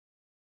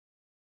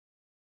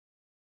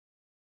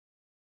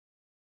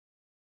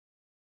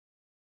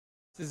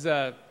This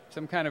is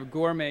some kind of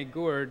gourmet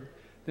gourd.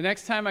 The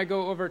next time I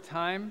go over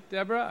time,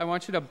 Deborah, I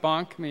want you to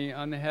bonk me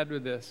on the head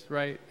with this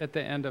right at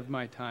the end of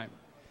my time.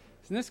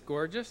 Isn't this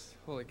gorgeous?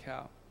 Holy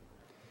cow.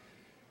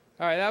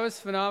 All right, that was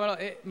phenomenal.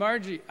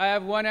 Margie, I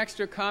have one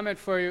extra comment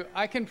for you.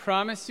 I can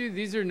promise you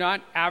these are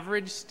not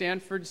average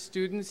Stanford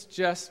students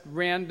just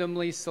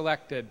randomly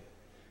selected.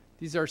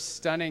 These are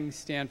stunning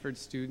Stanford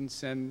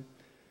students, and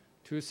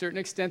to a certain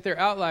extent they're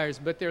outliers,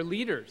 but they're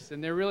leaders,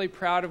 and they're really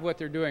proud of what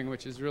they're doing,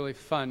 which is really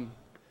fun.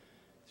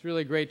 It's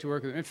really great to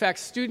work with them. In fact,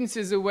 students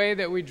is a way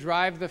that we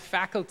drive the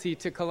faculty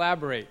to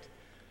collaborate.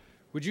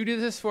 Would you do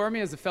this for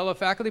me as a fellow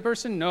faculty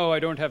person? No, I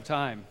don't have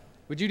time.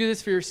 Would you do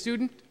this for your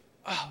student?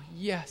 Oh,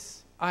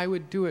 yes, I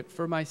would do it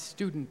for my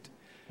student.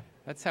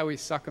 That's how we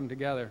suck them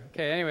together.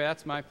 Okay, anyway,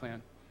 that's my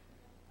plan.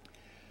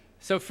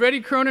 So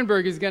Freddie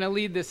Cronenberg is going to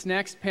lead this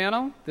next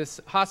panel,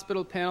 this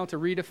hospital panel to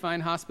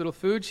redefine hospital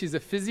food. She's a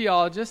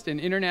physiologist and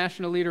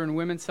international leader in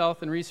women's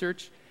health and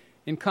research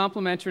in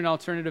complementary and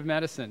alternative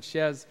medicine. She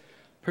has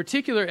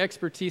particular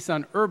expertise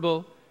on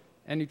herbal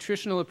and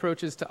nutritional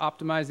approaches to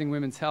optimizing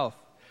women's health.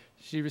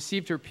 She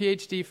received her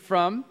PhD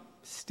from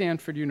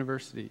Stanford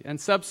University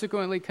and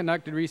subsequently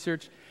conducted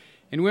research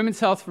in women's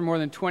health for more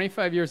than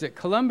 25 years at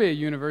Columbia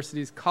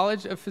University's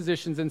College of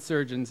Physicians and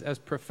Surgeons as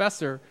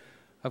professor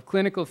of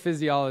clinical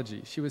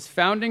physiology. She was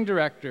founding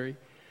director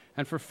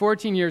and for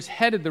 14 years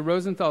headed the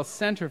Rosenthal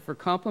Center for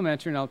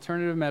Complementary and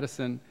Alternative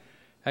Medicine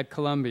at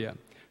Columbia.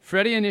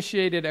 Freddie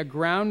initiated a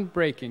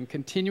groundbreaking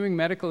continuing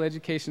medical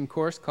education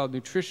course called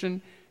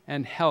Nutrition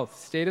and Health,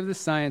 State of the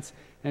Science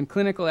and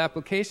Clinical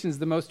Applications,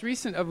 the most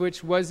recent of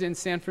which was in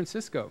San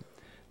Francisco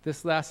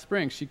this last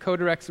spring. She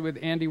co-directs it with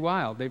Andy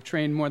Weil. They've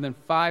trained more than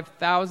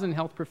 5,000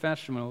 health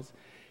professionals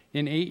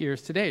in 8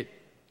 years to date.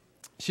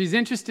 She's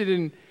interested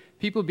in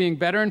people being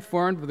better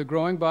informed with a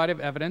growing body of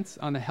evidence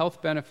on the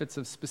health benefits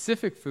of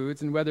specific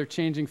foods and whether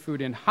changing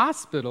food in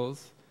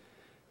hospitals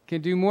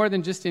can do more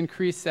than just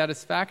increase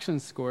satisfaction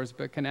scores,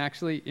 but can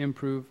actually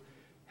improve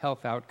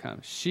health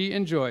outcomes. She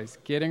enjoys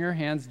getting her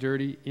hands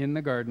dirty in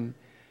the garden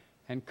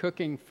and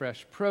cooking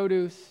fresh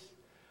produce.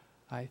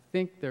 I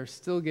think they're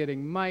still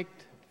getting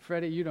mic'd.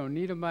 Freddie, you don't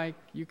need a mic.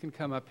 You can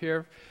come up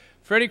here.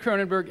 Freddie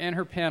Cronenberg and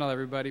her panel,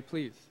 everybody,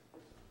 please.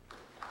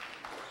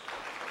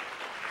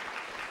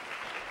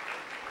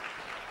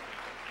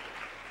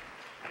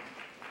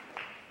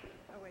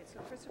 Oh, wait, so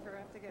Christopher, I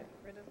have to get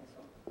rid of this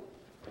one?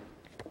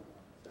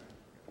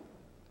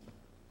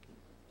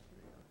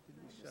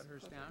 Shut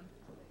hers down?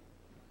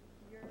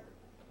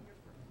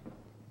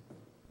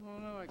 Oh,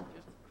 no, I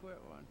just quit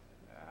one.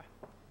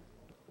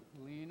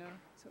 Lena,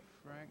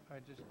 Frank, I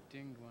just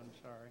dinged one,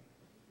 sorry.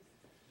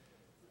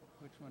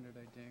 Which one did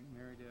I ding?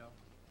 Marydale.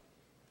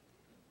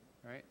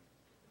 Right?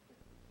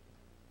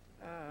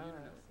 Right,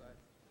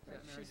 Is that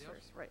she's Marydale?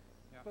 first, right.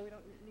 Yeah. But we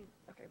don't need,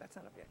 okay, that's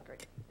not up yet,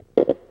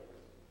 great.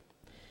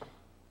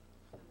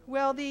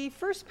 Well, the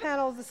first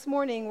panels this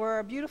morning were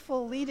a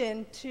beautiful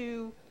lead-in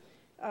to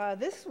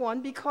this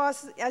one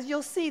because, as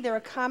you'll see, there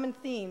are common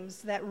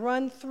themes that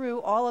run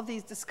through all of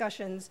these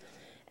discussions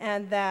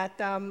and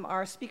that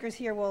our speakers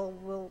here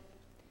will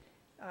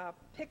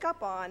pick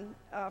up on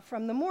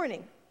from the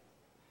morning.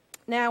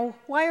 Now,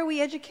 why are we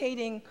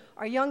educating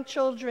our young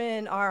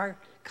children, our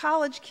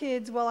college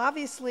kids? Well,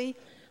 obviously,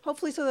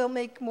 hopefully so they'll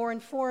make more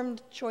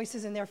informed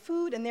choices in their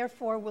food and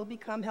therefore will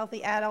become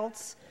healthy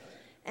adults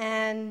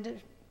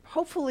and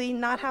hopefully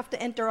not have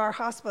to enter our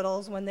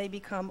hospitals when they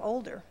become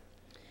older.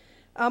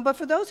 But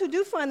for those who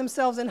do find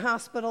themselves in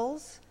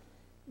hospitals,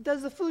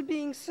 does the food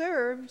being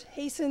served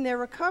hasten their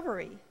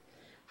recovery?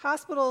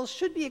 Hospitals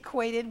should be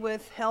equated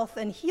with health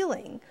and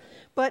healing,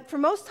 but for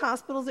most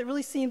hospitals it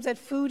really seems that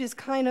food is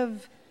kind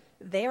of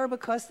there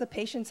because the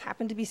patients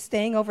happen to be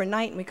staying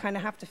overnight and we kind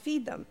of have to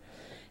feed them.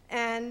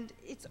 And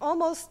it's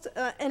almost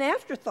an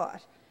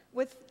afterthought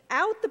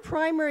without the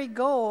primary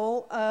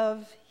goal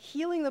of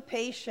healing the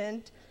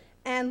patient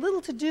and little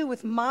to do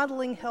with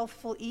modeling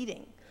healthful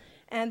eating.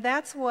 And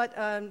that's what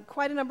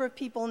quite a number of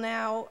people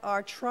now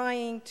are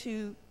trying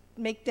to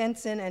make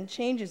dents in and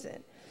changes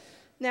in.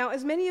 Now,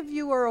 as many of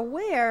you are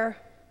aware,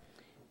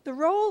 the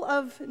role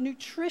of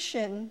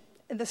nutrition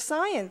and the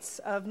science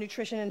of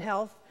nutrition and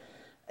health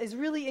is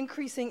really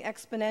increasing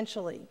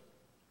exponentially.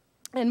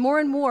 And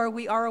more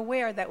we are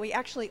aware that we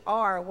actually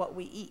are what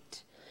we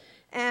eat.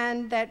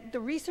 And that the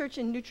research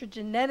in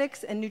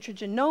nutrigenetics and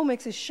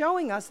nutrigenomics is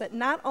showing us that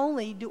not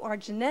only do our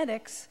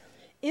genetics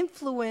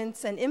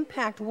influence and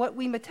impact what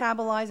we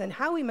metabolize and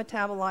how we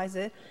metabolize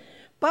it,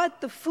 but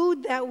the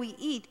food that we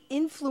eat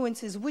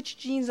influences which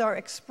genes are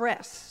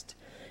expressed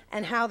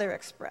and how they're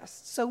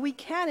expressed. So we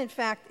can, in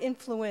fact,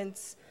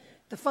 influence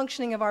the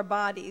functioning of our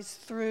bodies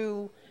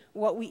through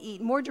what we eat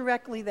more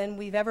directly than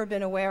we've ever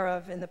been aware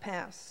of in the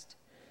past.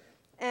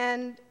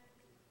 And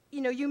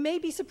you know, you may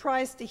be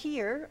surprised to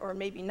hear, or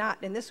maybe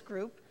not in this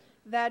group,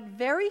 that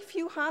very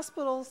few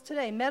hospitals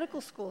today,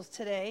 medical schools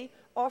today,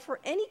 offer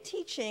any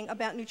teaching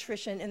about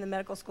nutrition in the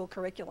medical school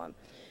curriculum.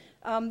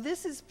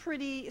 This is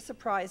pretty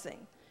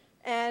surprising.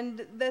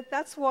 And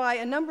that's why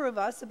a number of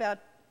us, about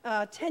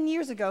 10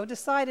 years ago,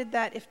 decided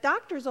that if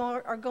doctors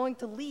are going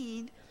to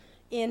lead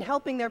in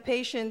helping their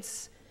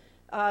patients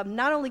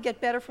not only get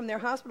better from their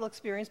hospital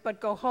experience,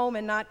 but go home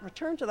and not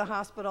return to the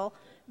hospital,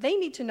 they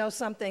need to know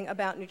something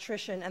about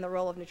nutrition and the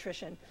role of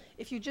nutrition.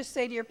 If you just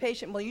say to your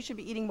patient, well, you should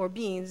be eating more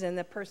beans, and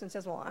the person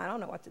says, well, I don't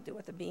know what to do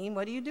with a bean,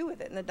 what do you do with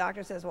it? And the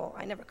doctor says, well,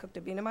 I never cooked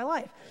a bean in my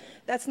life.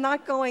 That's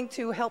not going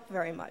to help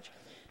very much.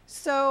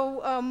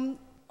 So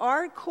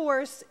our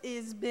course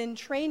has been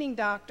training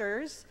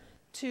doctors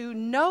to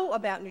know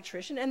about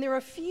nutrition, and there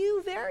are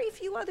very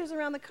few others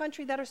around the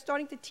country that are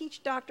starting to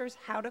teach doctors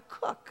how to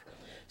cook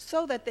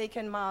so that they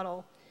can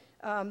model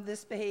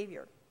this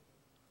behavior.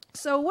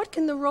 So what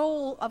can the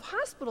role of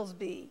hospitals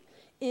be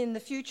in the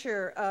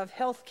future of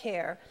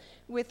healthcare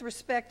with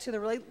respect to the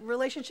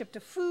relationship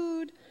to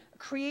food,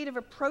 creative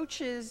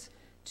approaches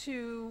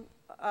to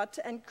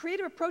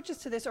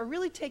this are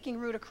really taking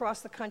root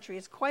across the country.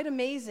 It's quite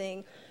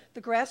amazing,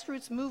 the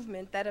grassroots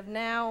movement that have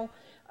now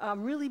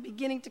really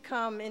beginning to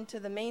come into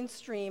the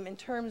mainstream in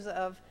terms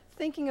of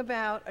thinking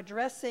about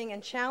addressing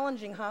and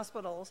challenging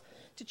hospitals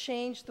to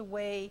change the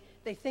way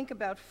they think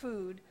about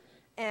food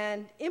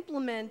and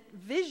implement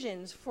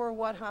visions for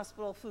what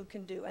hospital food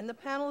can do. And the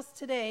panelists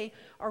today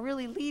are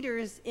really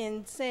leaders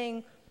in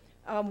saying,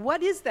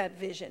 what is that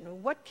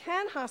vision? What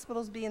can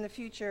hospitals be in the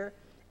future,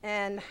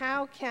 and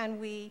how can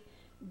we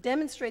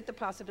demonstrate the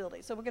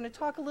possibilities? So we're going to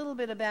talk a little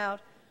bit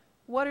about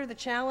what are the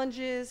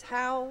challenges,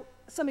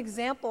 some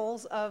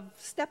examples of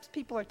steps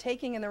people are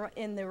taking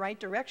in the right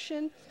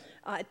direction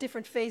at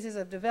different phases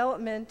of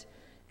development,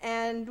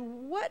 and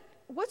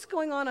what's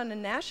going on a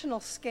national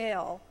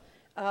scale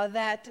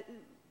that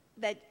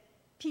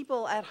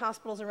people at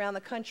hospitals around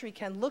the country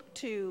can look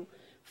to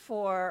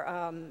for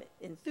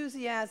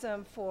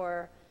enthusiasm,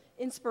 for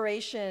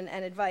inspiration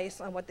and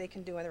advice on what they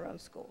can do in their own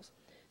schools.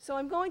 So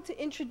I'm going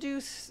to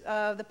introduce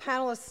the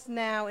panelists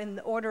now in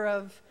the order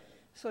of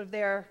sort of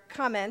their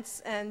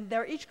comments, and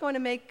they're each going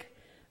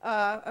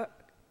to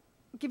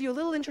give you a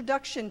little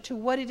introduction to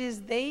what it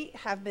is they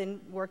have been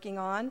working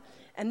on,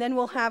 and then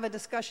we'll have a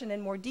discussion in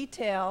more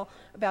detail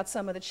about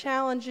some of the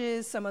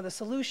challenges, some of the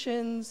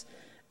solutions,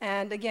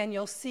 and again,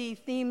 you'll see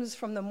themes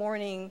from the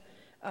morning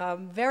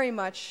very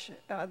much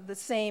the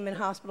same in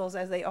hospitals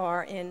as they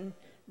are in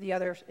the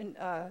other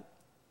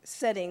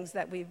settings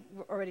that we've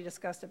already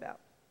discussed about.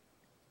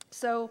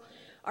 So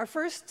our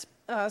first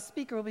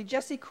speaker will be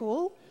Jessie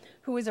Kuhl,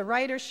 who is a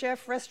writer,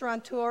 chef,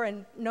 restaurateur,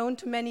 and known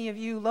to many of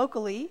you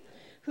locally,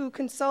 who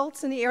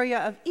consults in the area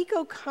of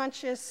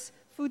eco-conscious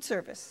food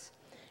service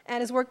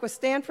and has worked with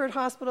Stanford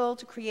Hospital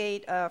to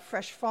create a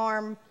fresh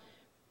farm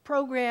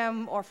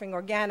program offering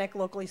organic,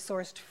 locally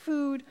sourced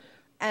food.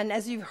 And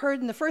as you've heard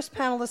in the first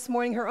panel this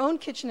morning, her own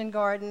kitchen and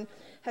garden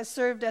has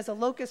served as a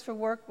locus for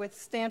work with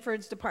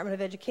Stanford's Department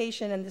of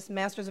Education and this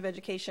Masters of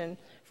Education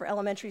for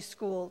Elementary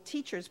School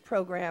Teachers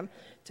program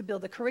to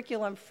build the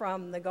curriculum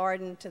from the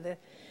garden to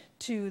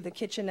the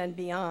kitchen and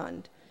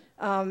beyond.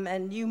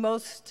 And you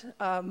most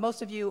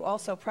of you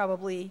also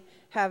probably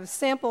have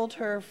sampled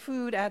her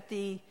food at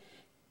the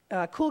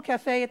Cool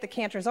Cafe at the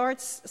Cantor's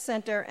Arts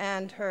Center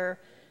and her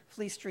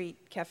Flea Street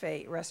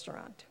Cafe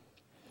restaurant.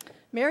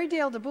 Mary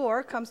Dale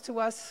DeBoer comes to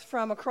us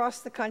from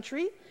across the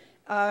country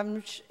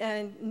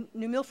in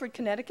New Milford,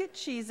 Connecticut.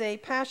 She's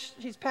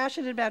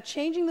passionate about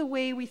changing the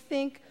way we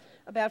think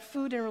about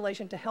food in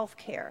relation to health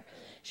care.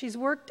 She's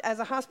worked as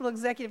a hospital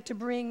executive to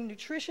bring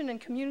nutrition and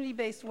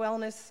community-based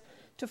wellness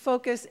to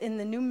focus in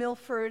the New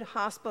Milford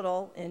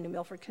Hospital in New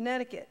Milford,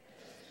 Connecticut,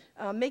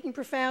 making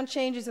profound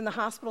changes in the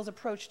hospital's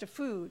approach to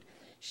food.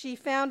 She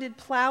founded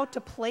Plow to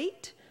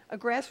Plate, a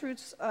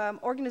grassroots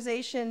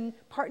organization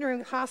partnering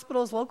with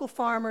hospitals, local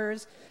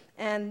farmers,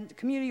 and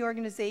community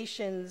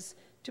organizations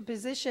to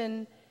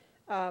position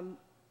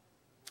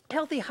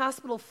healthy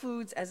hospital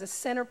foods as a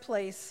center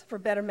place for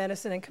better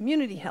medicine and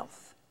community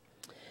health.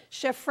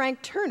 Chef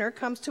Frank Turner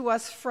comes to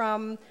us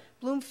from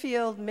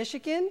Bloomfield,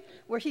 Michigan,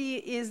 where he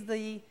is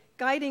the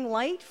guiding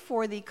light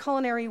for the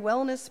culinary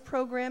wellness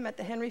program at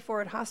the Henry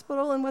Ford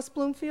Hospital in West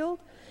Bloomfield,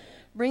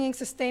 bringing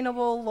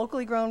sustainable,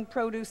 locally grown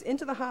produce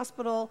into the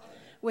hospital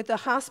with the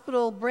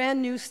hospital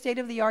brand new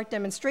state-of-the-art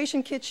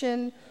demonstration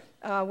kitchen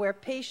where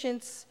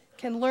patients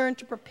can learn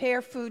to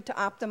prepare food to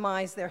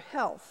optimize their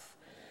health.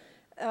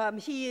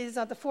 He is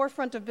at the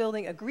forefront of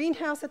building a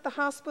greenhouse at the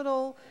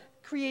hospital,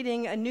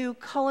 creating a new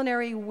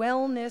culinary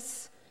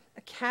wellness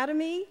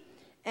academy,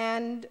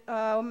 and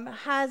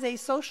has a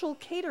social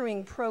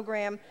catering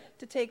program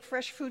to take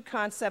fresh food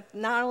concept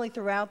not only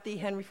throughout the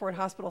Henry Ford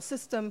Hospital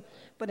system,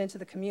 but into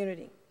the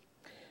community.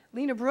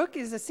 Lena Brook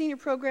is a senior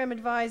program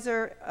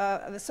advisor,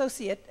 an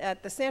associate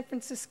at the San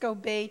Francisco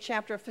Bay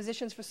chapter of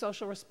Physicians for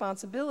Social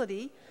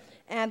Responsibility,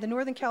 and the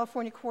Northern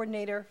California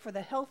coordinator for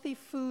the Healthy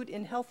Food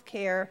in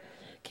Healthcare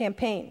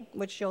campaign,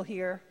 which you'll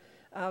hear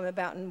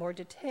about in more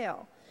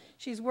detail.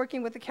 She's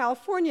working with the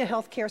California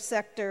healthcare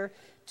sector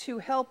to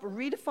help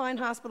redefine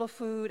hospital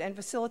food and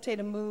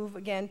facilitate a move,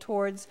 again,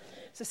 towards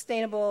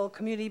sustainable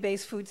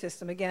community-based food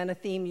system, again, a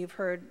theme you've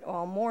heard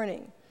all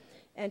morning.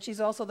 And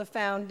she's also the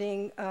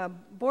founding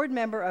board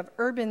member of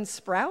Urban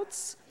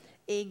Sprouts,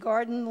 a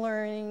garden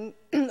learning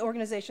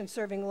organization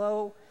serving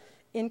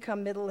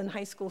low-income middle and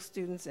high school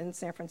students in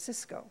San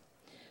Francisco.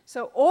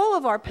 So all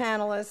of our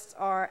panelists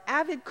are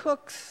avid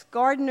cooks,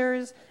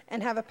 gardeners,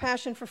 and have a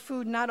passion for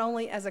food not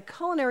only as a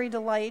culinary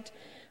delight,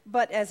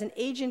 but as an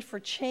agent for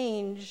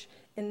change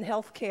in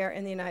healthcare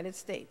in the United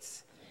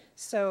States.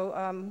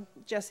 So,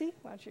 Jesse,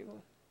 why don't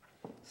you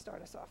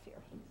start us off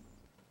here?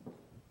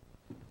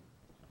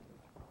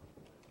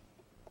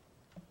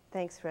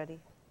 Thanks, Freddie.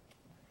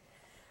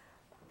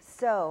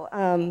 So,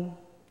 I'm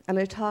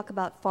going to talk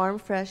about Farm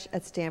Fresh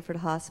at Stanford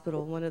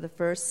Hospital, one of the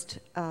first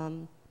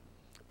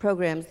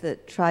programs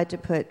that tried to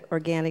put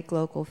organic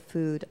local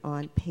food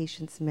on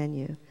patients'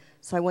 menu.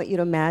 So I want you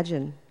to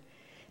imagine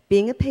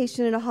being a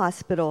patient in a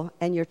hospital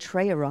and your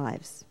tray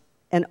arrives,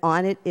 and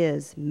on it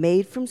is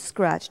made from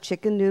scratch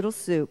chicken noodle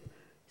soup,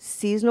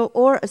 seasonal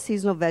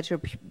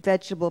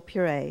vegetable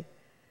puree,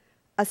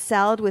 a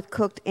salad with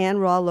cooked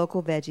and raw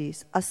local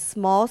veggies, a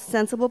small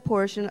sensible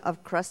portion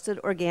of crusted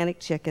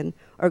organic chicken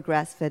or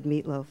grass-fed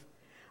meatloaf,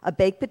 a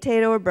baked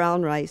potato or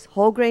brown rice,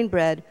 whole grain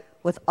bread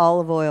with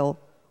olive oil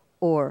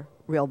or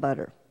real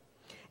butter.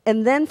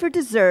 And then for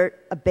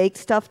dessert, a baked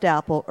stuffed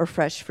apple or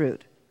fresh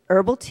fruit,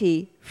 herbal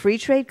tea, free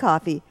trade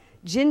coffee,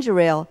 ginger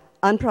ale,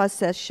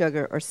 unprocessed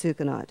sugar or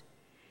sucanat.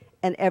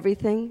 And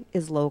everything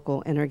is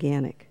local and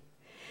organic.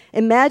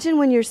 Imagine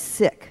when you're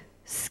sick,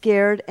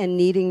 scared and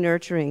needing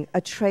nurturing, a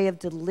tray of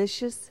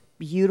delicious,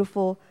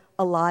 beautiful,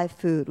 alive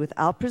food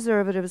without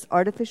preservatives,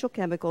 artificial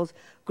chemicals,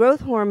 growth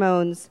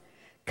hormones,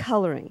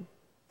 coloring.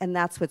 And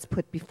that's what's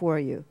put before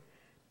you.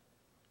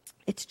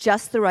 It's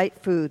just the right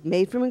food,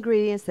 made from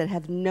ingredients that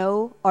have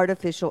no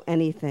artificial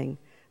anything.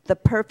 The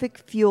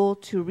perfect fuel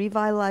to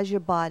revitalize your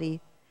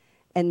body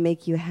and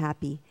make you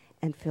happy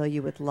and fill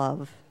you with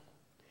love.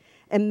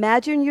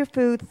 Imagine your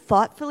food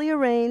thoughtfully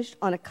arranged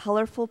on a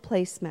colorful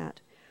placemat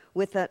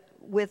with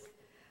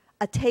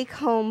a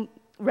take-home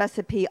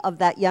recipe of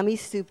that yummy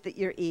soup that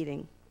you're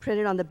eating,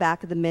 printed on the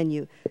back of the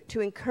menu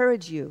to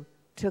encourage you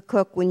to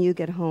cook when you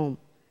get home.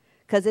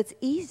 Because it's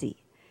easy.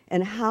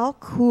 And how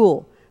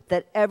cool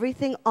that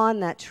everything on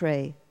that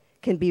tray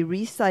can be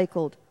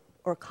recycled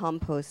or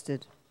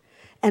composted.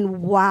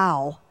 And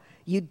wow,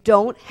 you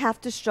don't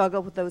have to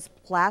struggle with those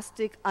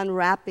plastic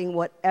unwrapping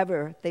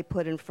whatever they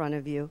put in front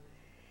of you.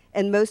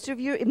 And most of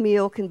your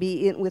meal can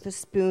be eaten with a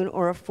spoon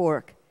or a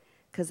fork.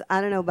 Because I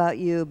don't know about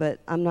you, but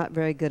I'm not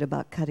very good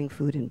about cutting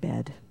food in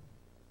bed.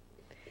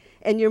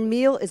 And your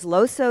meal is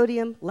low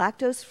sodium,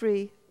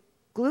 lactose-free,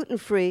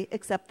 gluten-free,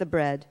 except the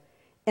bread.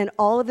 And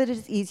all of it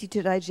is easy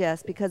to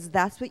digest because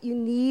that's what you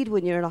need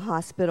when you're in a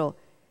hospital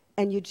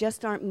and you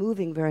just aren't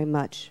moving very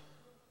much.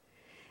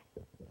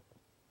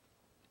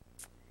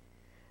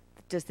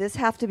 Does this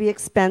have to be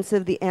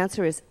expensive? The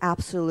answer is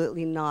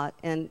absolutely not.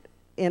 And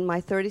in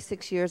my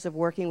 36 years of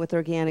working with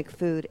organic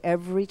food,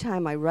 every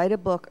time I write a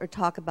book or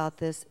talk about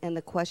this, and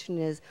the question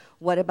is,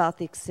 what about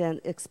the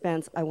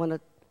expense? I want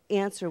to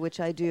answer, which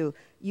I do.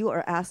 You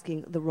are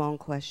asking the wrong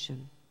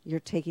question. You're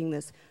taking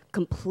this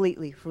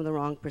completely from the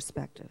wrong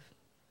perspective.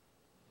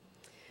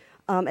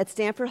 At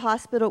Stanford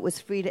Hospital, it was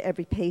free to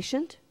every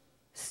patient,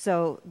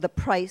 so the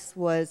price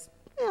was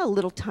a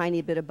little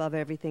tiny bit above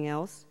everything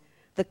else.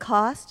 The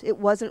cost, it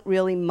wasn't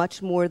really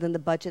much more than the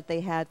budget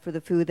they had for the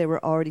food they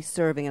were already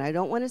serving. And I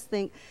don't want to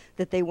think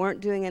that they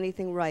weren't doing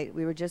anything right.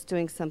 We were just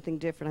doing something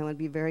different. I want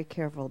to be very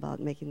careful about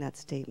making that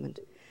statement.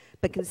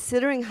 But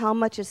considering how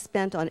much is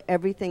spent on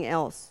everything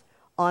else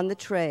on the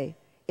tray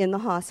in the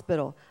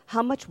hospital,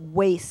 how much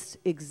waste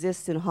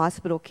exists in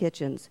hospital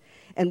kitchens,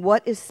 and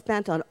what is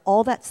spent on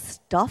all that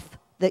stuff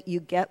that you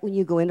get when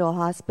you go into a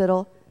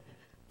hospital,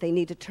 they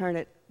need to turn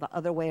it the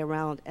other way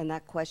around, and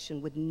that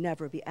question would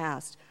never be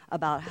asked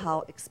about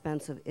how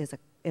expensive is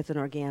an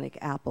organic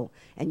apple,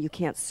 and you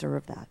can't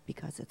serve that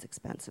because it's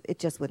expensive. It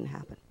just wouldn't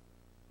happen.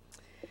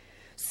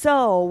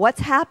 So what's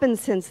happened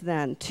since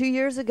then? 2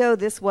 years ago,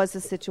 this was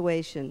the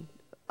situation.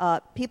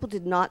 People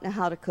did not know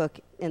how to cook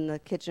in the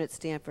kitchen at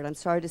Stanford. I'm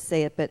sorry to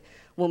say it, but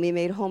when we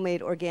made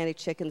homemade organic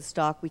chicken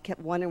stock, we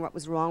kept wondering what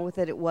was wrong with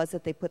it. It was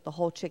that they put the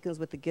whole chickens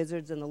with the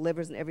gizzards and the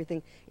livers and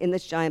everything in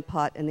this giant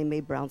pot, and they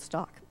made brown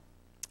stock.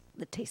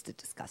 That tasted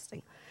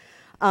disgusting.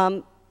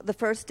 The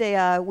first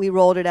day we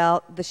rolled it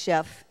out, the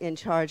chef in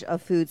charge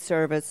of food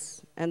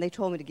service, and they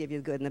told me to give you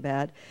the good and the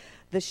bad,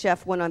 the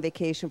chef went on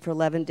vacation for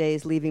 11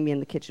 days, leaving me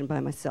in the kitchen by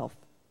myself.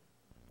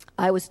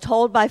 I was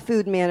told by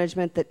food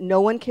management that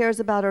no one cares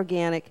about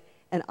organic,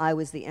 and I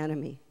was the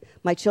enemy.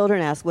 My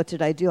children asked, what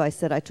did I do? I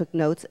said I took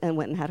notes and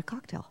went and had a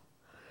cocktail.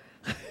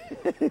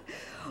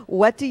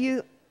 Why do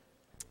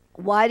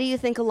you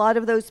think a lot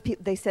of those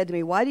people, they said to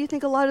me, why do you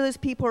think a lot of those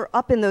people are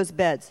up in those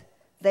beds?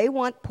 They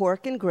want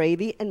pork and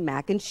gravy and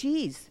mac and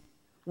cheese.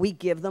 We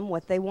give them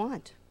what they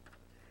want.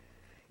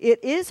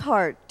 It is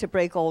hard to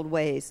break old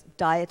ways,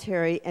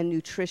 dietary and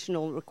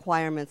nutritional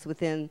requirements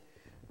within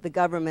the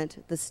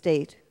government, the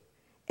state,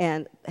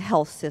 and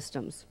health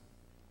systems.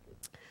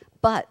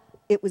 But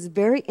it was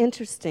very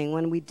interesting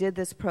when we did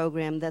this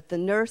program that the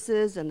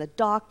nurses and the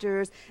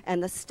doctors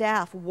and the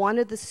staff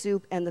wanted the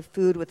soup and the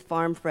food with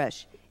Farm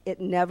Fresh.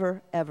 It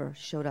never, ever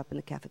showed up in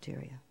the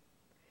cafeteria.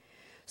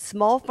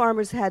 Small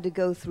farmers had to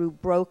go through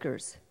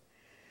brokers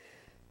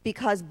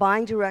because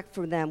buying direct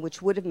from them,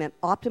 which would have meant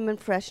optimum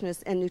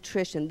freshness and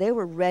nutrition, they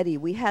were ready.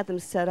 We had them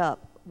set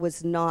up,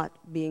 was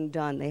not being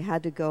done. They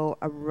had to go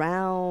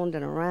around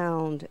and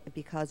around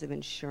because of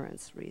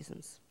insurance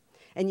reasons.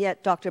 And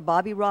yet Dr.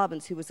 Bobby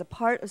Robbins, who was a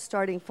part of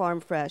starting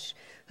Farm Fresh,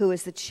 who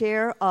is the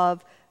chair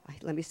of,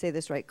 let me say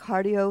this right,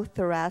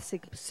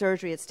 cardiothoracic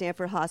surgery at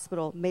Stanford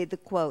Hospital, made the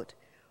quote,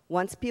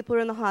 "Once people are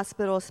in the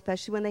hospital,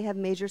 especially when they have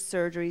major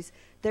surgeries,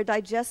 their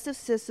digestive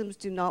systems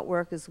do not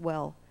work as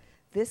well.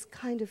 This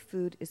kind of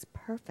food is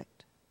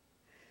perfect."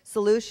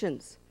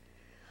 Solutions.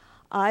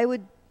 I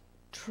would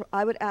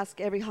ask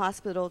every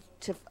hospital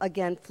to,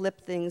 again,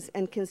 flip things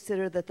and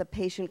consider that the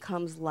patient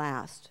comes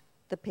last.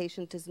 The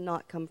patient does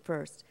not come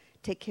first.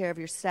 Take care of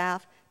your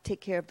staff,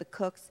 take care of the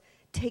cooks,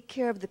 take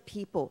care of the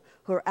people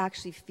who are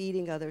actually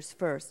feeding others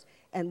first,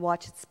 and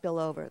watch it spill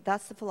over.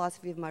 That's the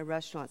philosophy of my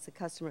restaurants. The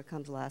customer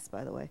comes last,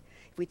 by the way.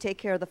 If we take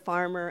care of the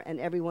farmer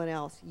and everyone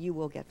else, you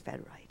will get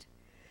fed right.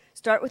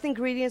 Start with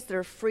ingredients that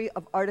are free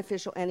of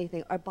artificial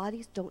anything. Our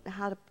bodies don't know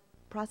how to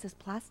process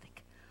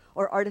plastic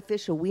or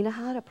artificial. We know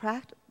how to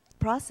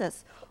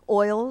process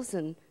oils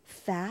and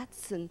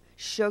fats and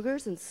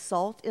sugars and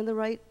salt in the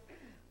right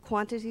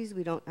quantities.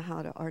 We don't know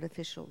how to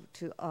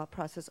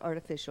process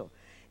artificial.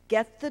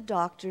 Get the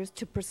doctors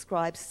to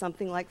prescribe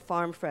something like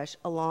Farm Fresh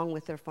along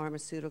with their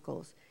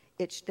pharmaceuticals.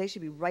 They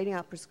should be writing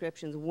out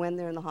prescriptions when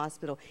they're in the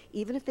hospital.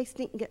 Even if they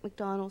stink and get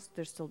McDonald's,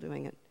 they're still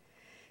doing it.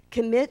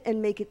 Commit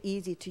and make it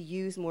easy to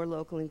use more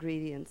local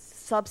ingredients.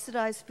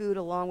 Subsidize food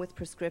along with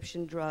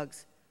prescription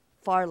drugs,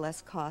 far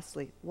less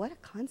costly. What a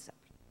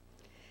concept.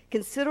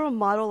 Consider a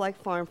model like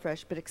Farm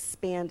Fresh, but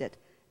expand it.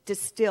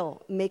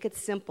 Distill, make it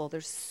simple.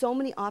 There's so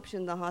many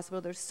options in the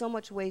hospital. There's so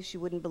much waste you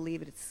wouldn't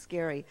believe it. It's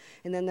scary.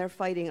 And then they're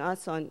fighting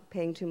us on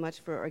paying too much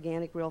for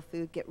organic, real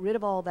food. Get rid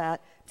of all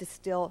that.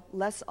 Distill,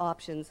 less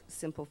options,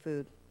 simple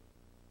food.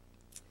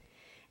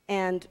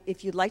 And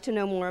if you'd like to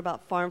know more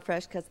about Farm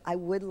Fresh, because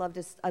I'd love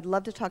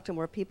to talk to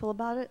more people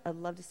about it. I'd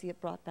love to see it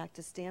brought back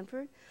to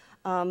Stanford.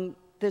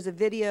 There's a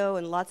video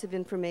and lots of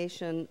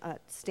information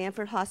at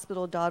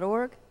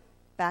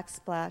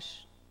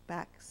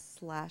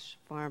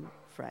stanfordhospital.org/farm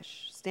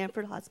fresh.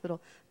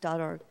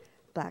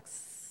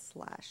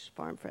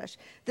 stanfordhospital.org/farm fresh.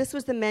 This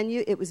was the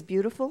menu. It was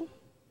beautiful.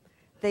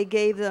 They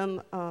gave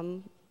them,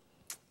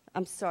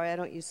 I'm sorry, I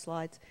don't use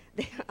slides.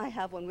 I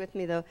have one with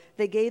me, though.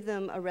 They gave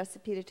them a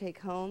recipe to take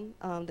home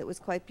that was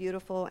quite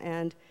beautiful,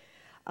 and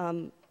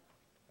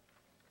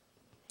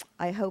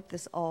I hope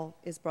this all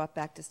is brought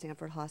back to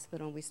Stanford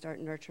Hospital and we start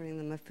nurturing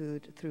them with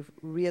food through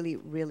really,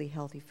 really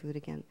healthy food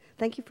again.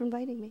 Thank you for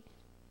inviting me.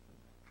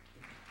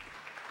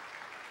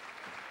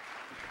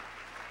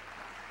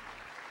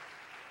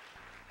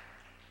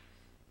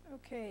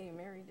 Okay,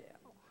 Mary Dale.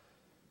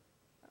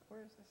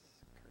 Where's this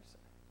cursor?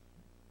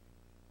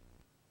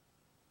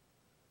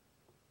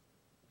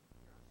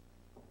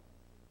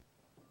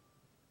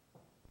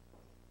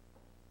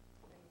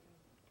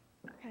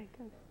 Okay,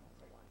 good.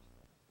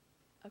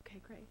 Okay,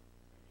 great.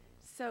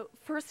 So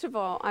first of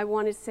all, I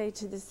want to say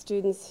to the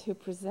students who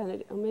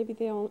presented, or maybe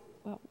they all,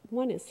 well,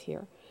 one is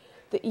here,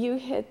 that you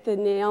hit the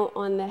nail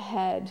on the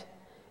head.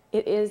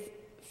 It is,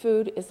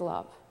 food is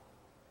love.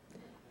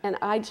 And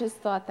I just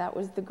thought that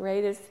was the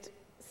greatest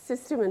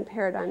system and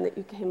paradigm that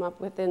you came up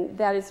with, and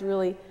that is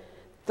really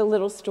the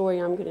little story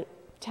I'm going to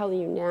tell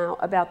you now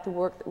about the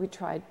work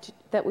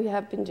that we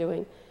have been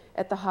doing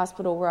at the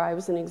hospital where I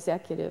was an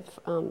executive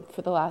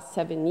for the last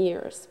 7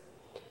 years.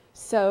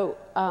 So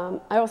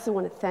I also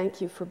want to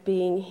thank you for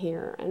being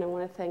here, and I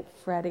want to thank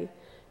Freddie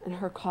and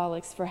her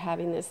colleagues for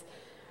having this.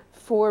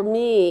 For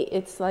me,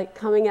 it's like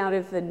coming out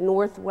of the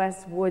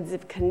northwest woods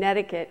of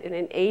Connecticut in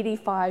an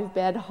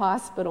 85-bed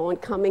hospital,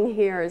 and coming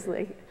here is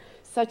like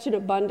such an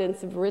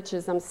abundance of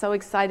riches. I'm so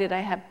excited. I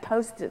have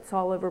Post-its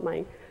all over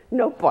my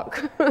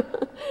notebook.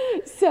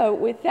 So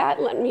with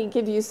that, let me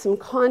give you some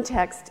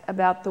context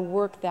about the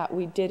work that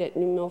we did at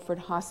New Milford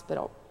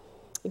Hospital.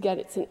 Again,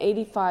 it's an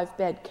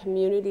 85-bed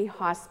community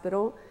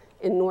hospital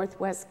in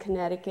northwest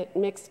Connecticut,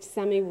 mixed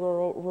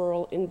semi-rural,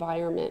 rural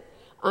environment.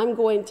 I'm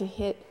going to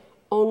hit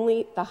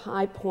only the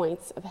high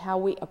points of how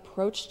we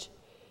approached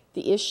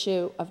the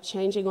issue of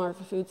changing our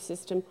food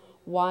system,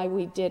 why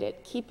we did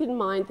it. Keep in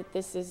mind that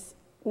this is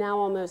now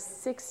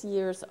almost 6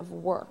 years of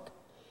work,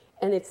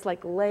 and it's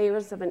like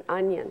layers of an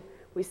onion.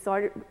 We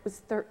started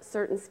with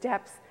certain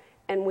steps,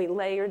 and we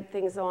layered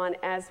things on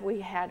as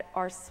we had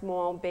our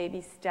small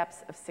baby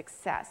steps of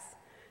success.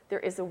 There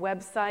is a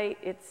website.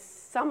 It's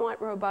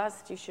somewhat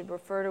robust. You should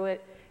refer to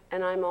it,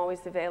 and I'm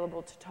always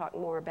available to talk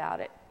more about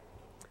it.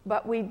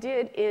 But we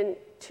did in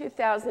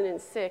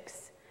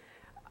 2006,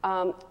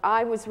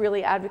 I was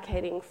really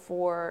advocating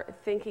for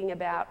thinking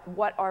about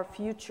what our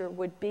future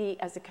would be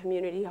as a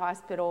community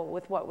hospital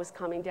with what was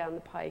coming down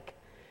the pike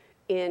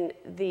in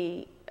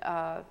the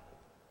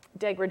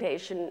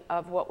degradation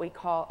of what we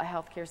call a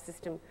healthcare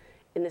system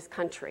in this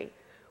country.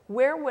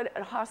 Where would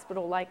a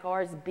hospital like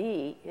ours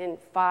be in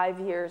 5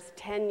 years,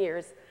 10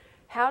 years?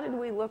 How did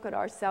we look at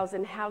ourselves,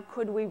 and how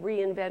could we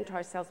reinvent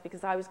ourselves?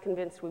 Because I was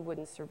convinced we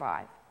wouldn't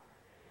survive.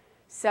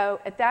 So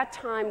at that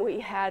time, we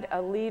had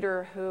a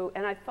leader who,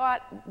 and I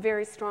thought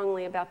very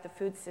strongly about the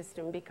food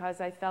system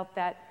because I felt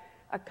that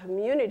a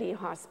community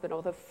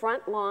hospital, the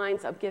front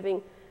lines of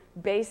giving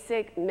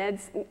basic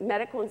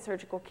medical and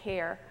surgical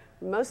care,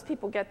 most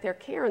people get their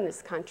care in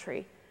this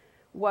country,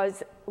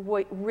 was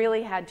what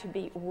really had to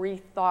be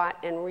rethought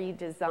and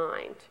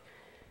redesigned.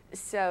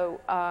 So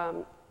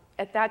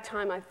at that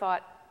time, I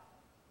thought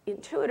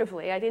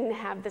intuitively, I didn't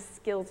have the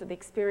skills or the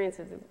experience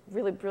of the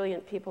really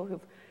brilliant people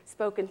who've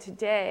spoken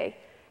today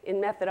in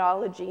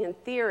methodology and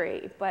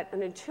theory, but on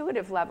an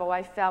intuitive level,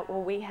 I felt,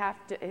 well, we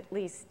have to at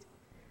least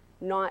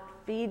not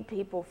feed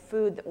people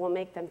food that will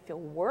make them feel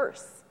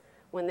worse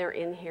when they're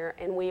in here,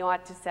 and we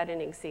ought to set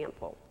an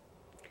example.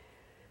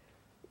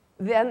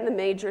 Then the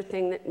major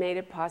thing that made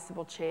it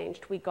possible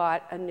changed. We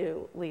got a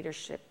new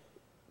leadership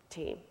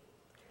team.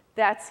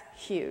 That's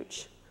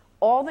huge.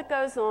 All that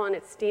goes on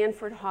at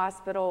Stanford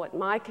Hospital, at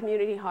my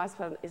community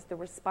hospital, is the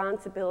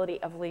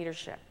responsibility of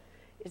leadership.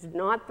 It's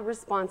not the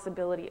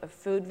responsibility of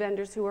food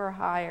vendors who are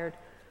hired,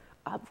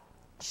 of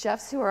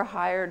chefs who are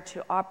hired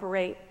to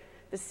operate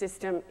the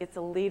system. It's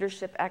a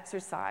leadership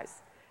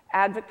exercise.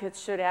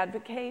 Advocates should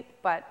advocate,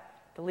 but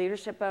the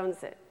leadership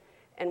owns it.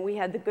 And we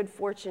had the good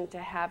fortune to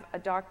have a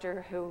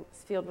doctor whose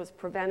field was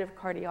preventive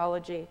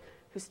cardiology,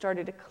 who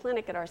started a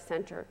clinic at our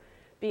center,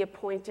 be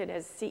appointed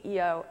as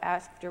CEO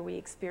after we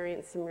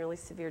experienced some really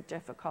severe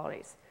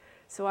difficulties.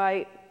 So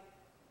I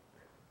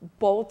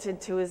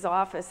bolted to his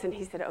office and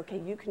he said, okay,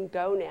 you can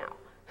go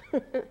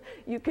now.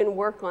 You can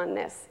work on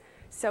this.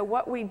 So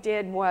what we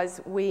did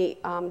was we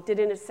did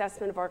an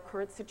assessment of our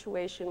current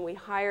situation. We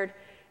hired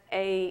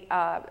a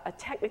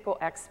technical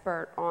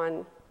expert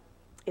on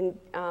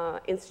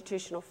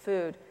institutional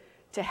food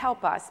to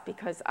help us,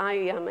 because I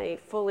am a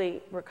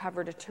fully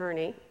recovered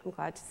attorney, I'm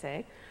glad to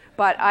say,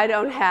 but I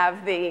don't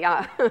have the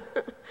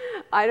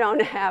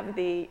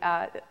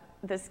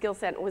the skill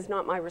set. It was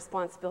not my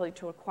responsibility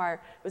to acquire.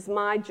 It was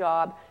my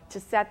job to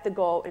set the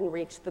goal and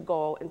reach the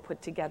goal and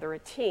put together a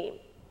team.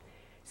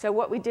 So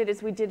what we did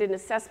is we did an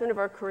assessment of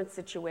our current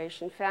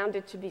situation, found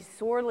it to be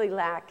sorely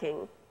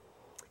lacking,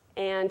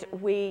 and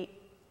we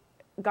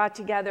got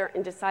together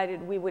and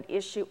decided we would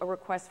issue a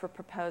request for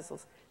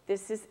proposals.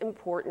 This is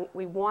important.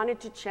 We wanted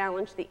to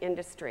challenge the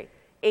industry.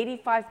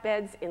 85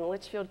 beds in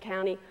Litchfield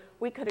County.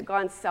 We could have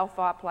gone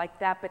self-op like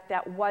that, but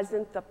that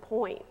wasn't the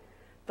point.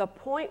 The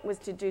point was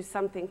to do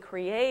something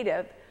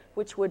creative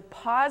which would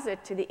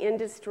posit to the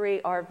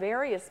industry, our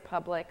various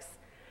publics,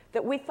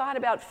 that we thought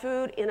about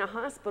food in a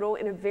hospital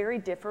in a very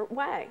different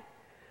way.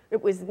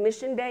 It was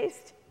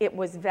mission-based, it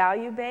was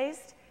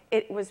value-based,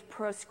 it was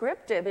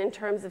prescriptive in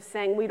terms of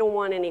saying we don't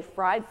want any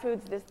fried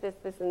foods, this,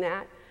 and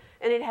that,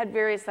 and it had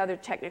various other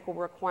technical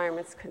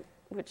requirements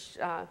which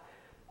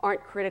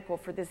aren't critical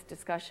for this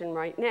discussion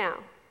right now.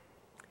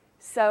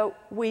 So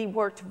we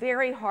worked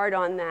very hard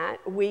on that.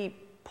 We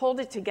pulled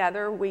it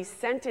together, we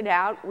sent it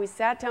out, we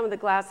sat down with a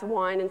glass of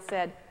wine and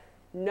said,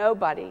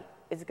 nobody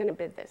is going to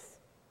bid this.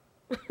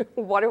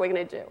 What are we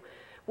going to do?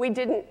 We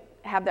didn't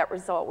have that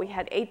result. We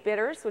had 8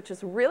 bidders, which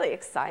was really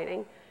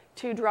exciting.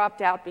 2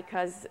 dropped out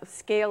because of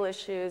scale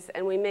issues,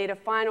 and we made a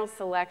final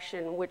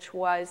selection, which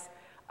was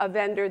a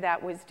vendor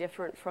that was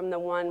different from the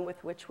one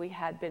with which we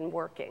had been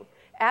working.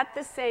 At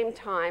the same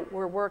time,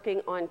 we're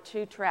working on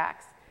 2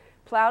 tracks.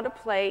 Plow to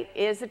Plate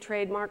is a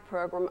trademark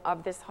program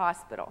of this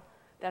hospital.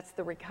 That's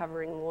the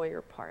recovering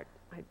lawyer part.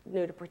 I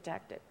knew to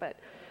protect it, but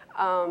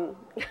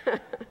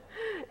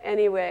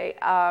anyway,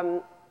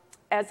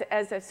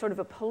 as a sort of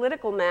a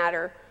political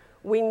matter,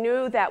 we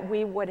knew that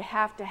we would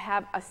have to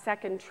have a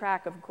second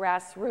track of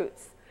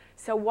grassroots.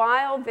 So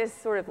while this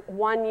sort of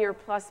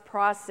 1-year-plus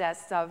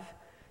process of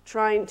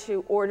trying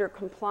to order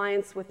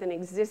compliance with an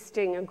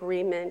existing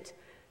agreement,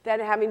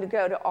 then having to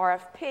go to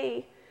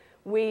RFP,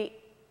 we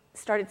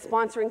started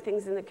sponsoring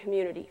things in the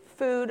community,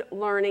 food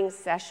learning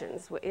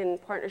sessions in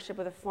partnership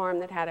with a farm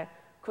that had a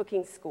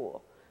cooking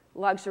school.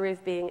 Luxury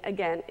of being,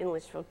 again, in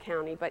Litchfield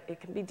County, but it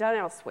can be done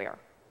elsewhere.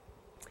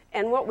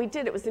 And what we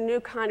did, it was a new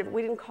kind of,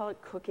 we didn't call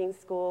it cooking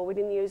school, we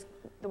didn't use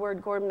the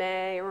word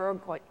gourmet or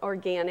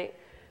organic,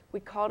 we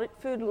called it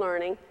food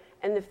learning,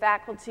 and the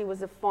faculty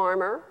was a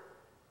farmer,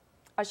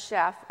 a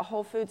chef, a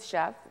whole foods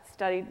chef,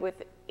 studied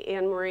with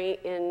Anne Marie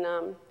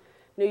in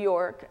New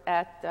York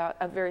at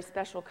a very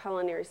special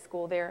culinary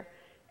school there,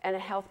 and a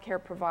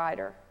healthcare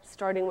provider,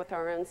 starting with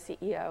our own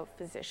CEO,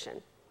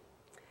 physician.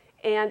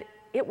 And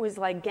it was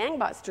like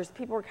gangbusters.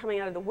 People were coming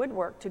out of the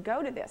woodwork to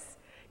go to this,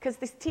 because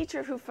this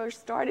teacher who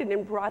first started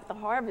and brought the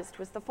harvest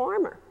was the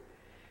farmer.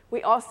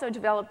 We also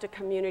developed a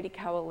community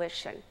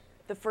coalition.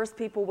 The first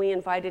people we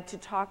invited to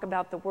talk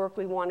about the work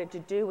we wanted to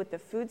do with the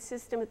food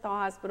system at the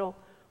hospital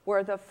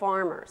were the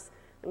farmers.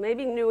 And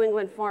maybe New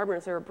England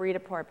farmers are a breed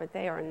apart, but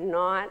they are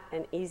not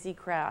an easy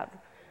crowd.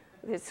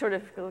 They sort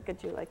of look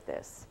at you like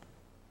this.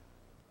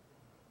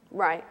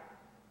 Right.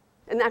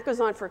 And that goes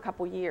on for a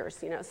couple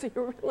years, you know, so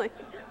you're really...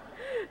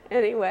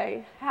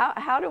 Anyway,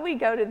 how do we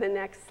go to the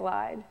next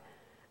slide?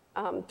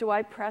 Do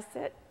I press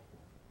it?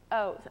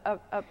 Oh,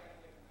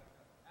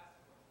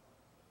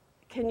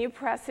 can you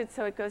press it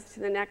so it goes to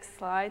the next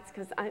slides?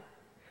 Because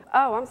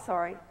Oh, I'm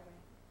sorry.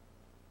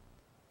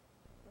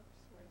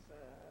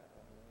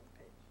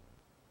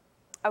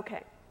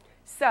 Okay,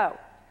 so,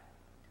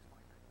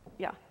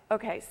 yeah,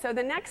 okay. So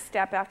the next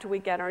step after we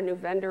get our new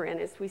vendor in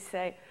is we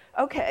say,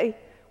 okay,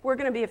 we're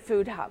going to be a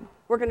food hub.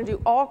 We're going to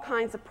do all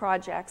kinds of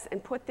projects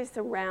and put this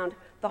around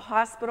the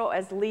hospital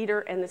as leader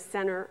and the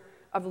center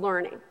of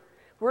learning.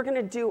 We're going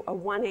to do a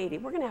 180.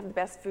 We're going to have the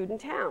best food in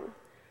town.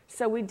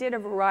 So we did a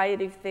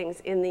variety of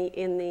things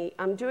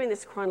I'm doing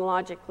this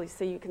chronologically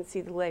so you can see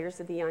the layers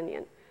of the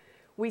onion.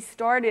 We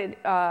started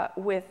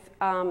with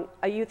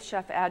a youth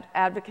chef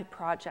advocate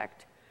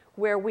project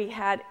where we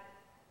had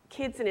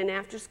kids in an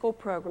after-school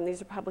program.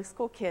 These are public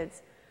school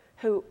kids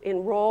who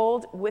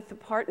enrolled with the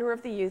partner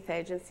of the youth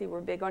agency.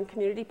 We're big on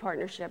community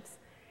partnerships.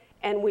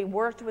 And we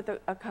worked with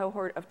a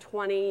cohort of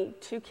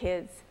 22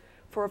 kids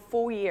for a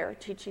full year,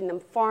 teaching them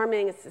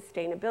farming and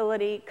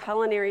sustainability,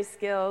 culinary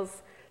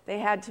skills. They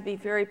had to be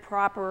very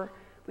proper.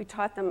 We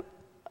taught them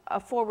a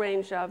full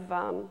range of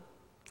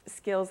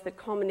skills that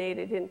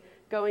culminated in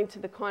going to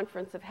the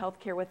conference of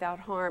Healthcare Without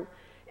Harm,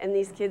 and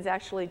these kids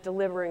actually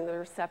delivering the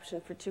reception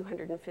for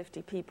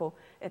 250 people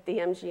at the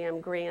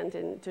MGM Grand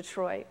in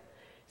Detroit.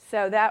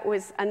 So that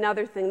was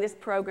another thing. This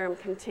program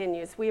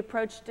continues. We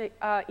approached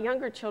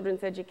younger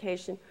children's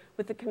education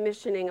with the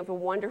commissioning of a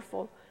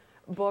wonderful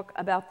book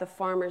about the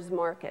farmers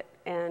market,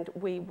 and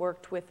we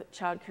worked with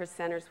child care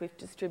centers. We've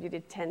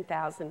distributed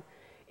 10,000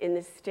 in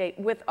the state,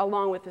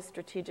 along with a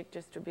strategic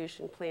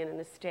distribution plan in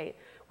the state.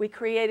 We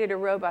created a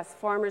robust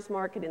farmers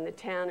market in the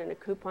town and a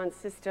coupon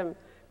system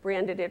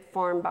branded at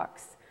Farm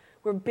Bucks.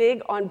 We're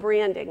big on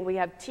branding. We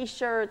have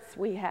T-shirts,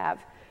 we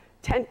have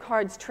tent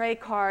cards, tray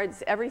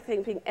cards,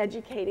 everything,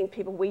 educating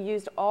people. We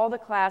used all the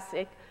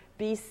classic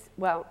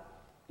well,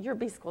 your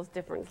B school is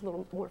different, it's a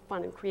little more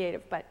fun and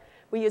creative, but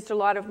we used a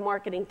lot of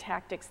marketing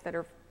tactics that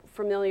are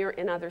familiar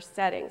in other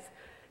settings.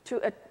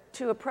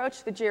 To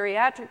approach the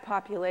geriatric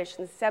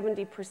population,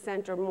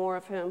 70% or more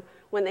of whom,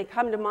 when they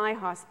come to my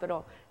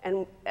hospital,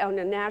 and on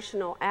a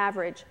national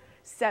average,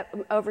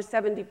 over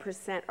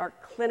 70% are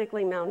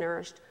clinically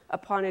malnourished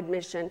upon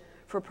admission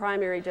for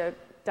primary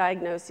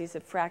diagnoses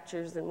of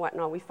fractures and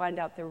whatnot. We find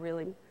out they're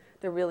really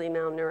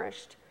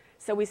malnourished.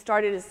 So we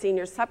started a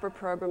senior supper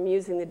program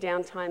using the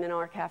downtime in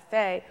our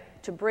cafe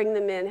to bring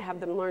them in, have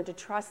them learn to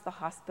trust the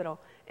hospital,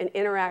 and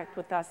interact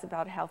with us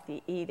about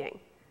healthy eating.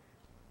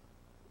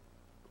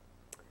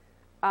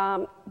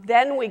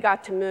 Then we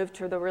got to move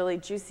to the really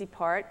juicy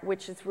part,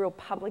 which is real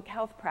public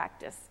health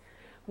practice,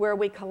 where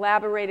we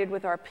collaborated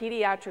with our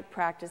pediatric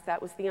practice.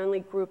 That was the only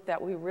group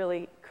that we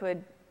really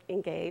could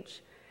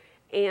engage.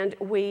 And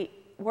we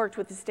worked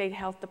with the state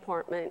health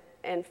department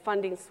and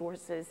funding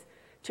sources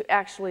to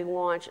actually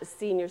launch a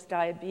seniors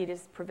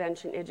diabetes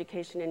prevention,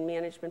 education, and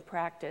management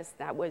practice.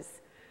 That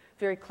was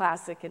very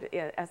classic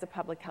as a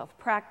public health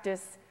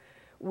practice.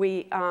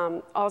 We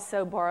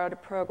also borrowed a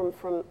program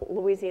from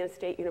Louisiana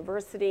State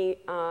University,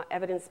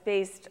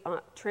 evidence-based,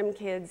 TRIM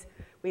Kids.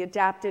 We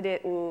adapted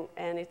it,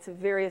 and it's a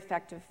very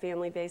effective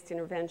family-based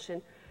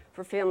intervention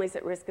for families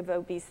at risk of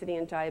obesity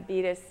and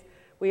diabetes.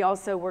 We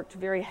also worked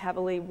very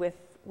heavily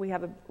we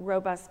have a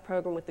robust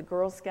program with the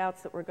Girl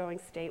Scouts that we're going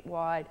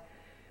statewide.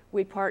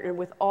 We partnered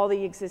with all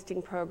the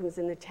existing programs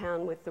in the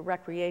town with the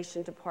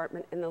recreation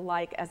department and the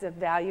like as a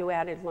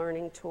value-added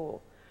learning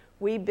tool.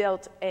 We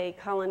built a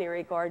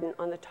culinary garden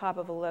on the top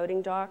of a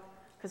loading dock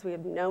because we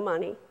have no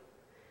money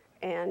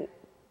and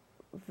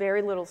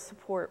very little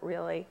support,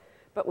 really,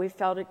 but we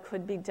felt it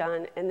could be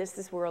done, and this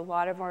is where a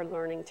lot of our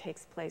learning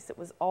takes place. It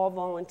was all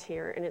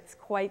volunteer, and it's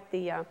quite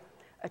the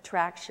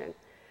attraction.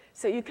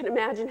 So you can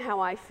imagine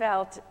how I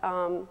felt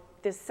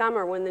this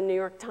summer when the New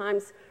York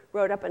Times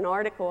wrote up an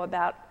article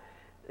about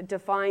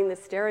defying the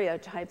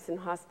stereotypes in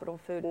hospital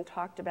food and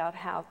talked about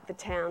how the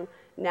town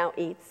now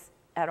eats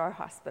at our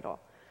hospital.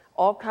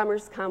 All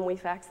comers come, we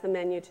fax the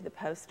menu to the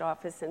post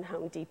office and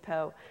Home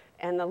Depot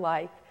and the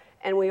like,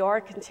 and we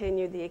are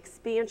continuing the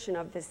expansion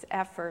of this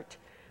effort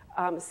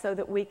so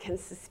that we can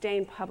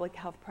sustain public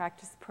health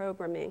practice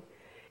programming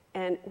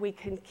and we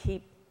can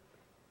keep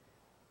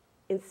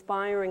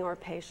inspiring our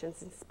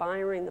patients,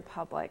 inspiring the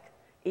public,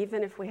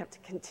 even if we have to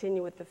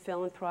continue with the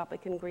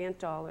philanthropic and grant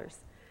dollars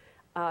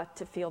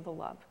to feel the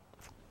love.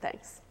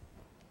 Thanks.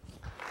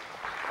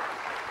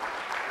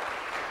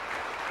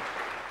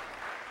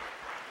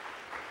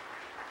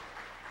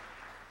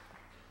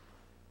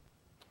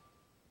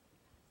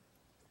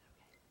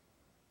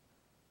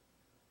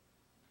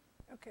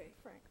 Okay,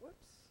 Frank, whoops.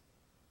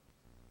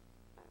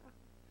 What's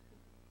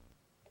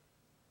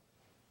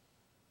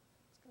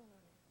going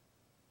on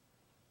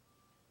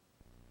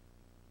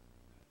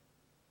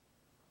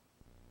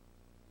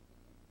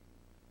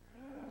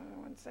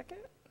here? 1 second.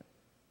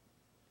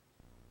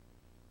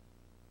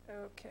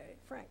 Okay,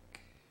 Frank.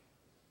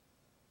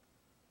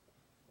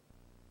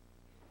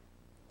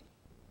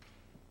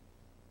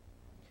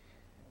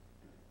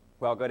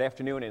 Well, good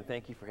afternoon, and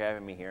thank you for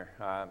having me here.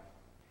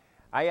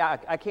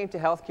 I came to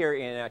healthcare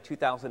in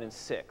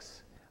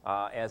 2006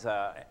 as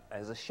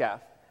a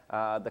chef.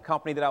 The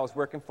company that I was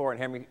working for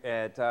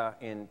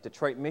in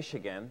Detroit,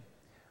 Michigan,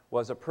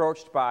 was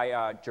approached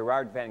by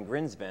Gerard van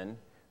Grinsven,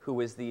 who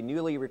was the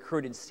newly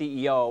recruited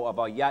CEO of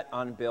a yet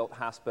unbuilt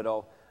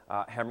hospital,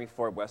 Henry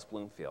Ford West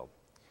Bloomfield.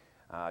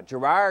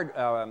 Gerard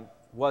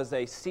was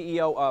a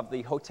CEO of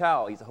the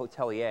hotel. He's a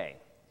hotelier.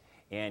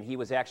 And he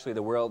was actually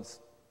the world's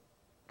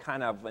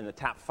kind of in the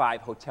top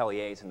 5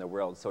 hoteliers in the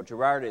world. So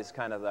Gerard is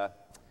kind of the,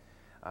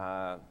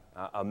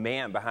 a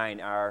man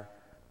behind our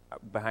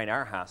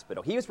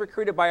hospital. He was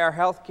recruited by our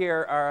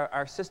healthcare,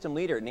 our system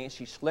leader,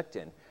 Nancy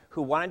Schlichten,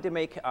 who wanted to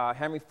make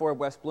Henry Ford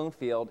West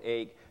Bloomfield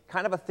a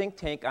kind of a think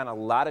tank on a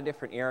lot of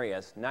different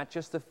areas, not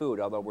just the food,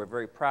 although we're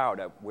very proud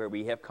of where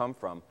we have come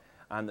from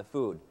on the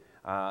food.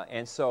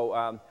 And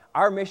so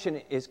our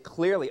mission is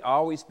clearly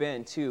always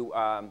been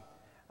to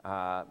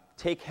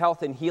take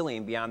health and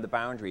healing beyond the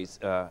boundaries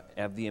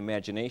of the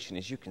imagination,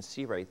 as you can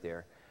see right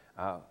there.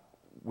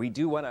 We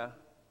do want to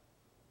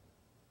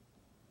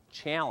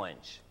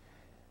challenge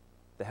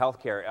the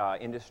healthcare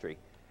industry.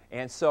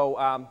 And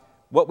so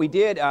what we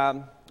did,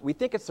 we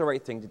think it's the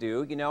right thing to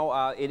do. You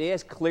know, it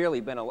has clearly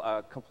been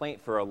a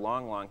complaint for a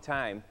long, long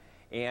time.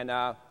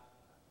 And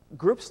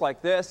groups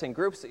like this and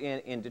groups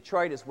in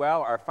Detroit as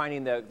well are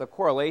finding the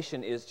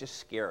correlation is just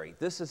scary.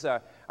 This is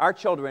our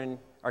children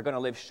are going to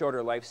live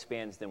shorter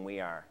lifespans than we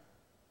are.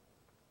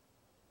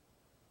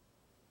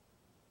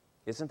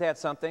 Isn't that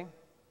something?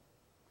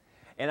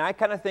 And I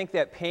kind of think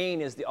that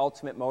pain is the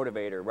ultimate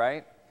motivator,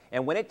 right?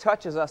 And when it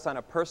touches us on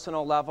a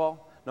personal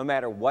level, no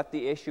matter what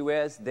the issue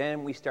is,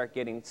 then we start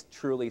getting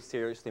truly,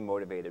 seriously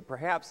motivated.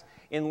 Perhaps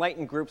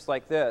enlightened groups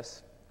like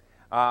this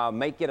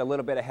might get a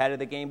little bit ahead of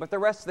the game, but the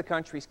rest of the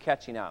country's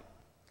catching up.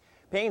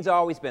 Pain's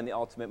always been the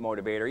ultimate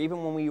motivator.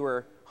 Even when we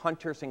were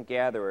hunters and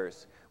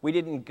gatherers, we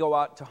didn't go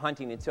out to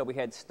hunting until we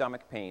had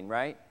stomach pain,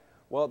 right?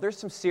 Well, there's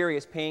some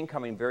serious pain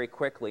coming very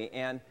quickly,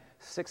 and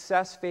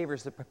success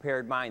favors the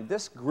prepared mind.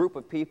 This group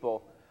of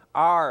people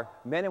are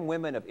men and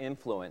women of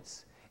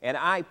influence, and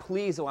I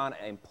please want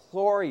to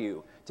implore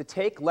you to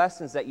take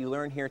lessons that you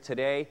learn here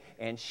today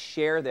and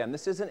share them.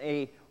 This isn't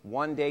a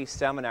one-day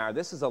seminar.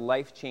 This is a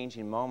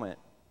life-changing moment.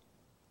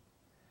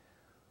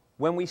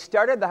 When we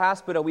started the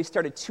hospital, we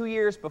started 2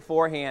 years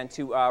beforehand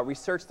to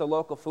research the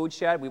local food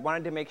shed. We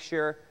wanted to make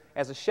sure,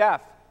 as a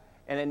chef,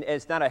 and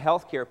as not a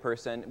healthcare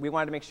person, we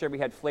wanted to make sure we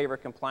had flavor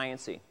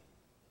compliancy.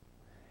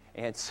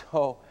 And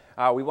so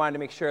we wanted to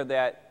make sure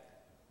that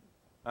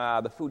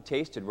the food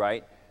tasted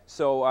right.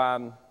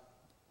 So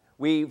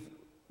we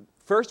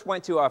first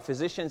went to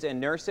physicians and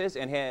nurses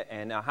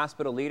and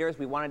hospital leaders.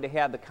 We wanted to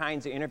have the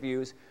kinds of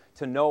interviews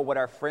to know what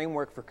our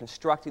framework for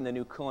constructing the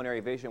new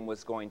culinary vision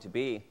was going to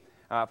be.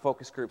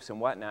 Focus groups and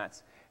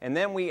whatnots. And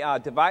then we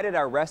divided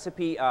our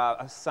recipe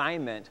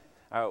assignment.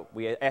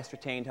 We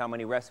ascertained how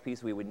many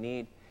recipes we would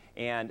need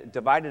and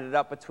divided it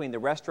up between the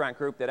restaurant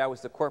group that I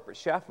was the corporate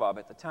chef of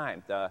at the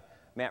time, the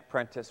Matt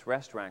Prentice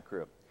restaurant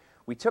group.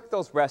 We took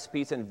those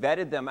recipes and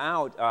vetted them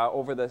out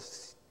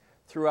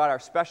throughout our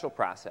special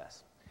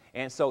process.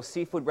 And so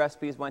seafood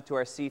recipes went to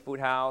our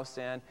seafood house,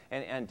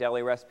 and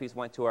deli recipes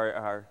went to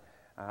our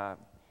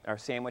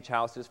sandwich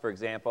houses, for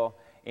example.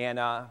 And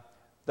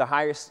the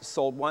highest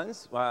sold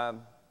ones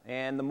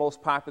and the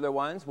most popular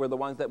ones were the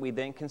ones that we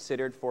then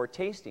considered for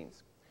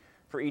tastings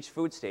for each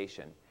food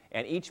station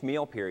and each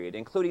meal period,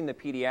 including the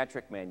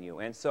pediatric menu.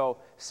 And so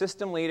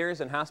system leaders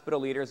and hospital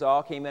leaders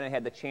all came in and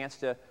had the chance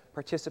to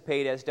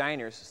participate as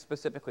diners,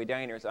 specifically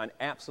diners, on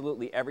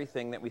absolutely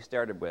everything that we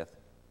started with.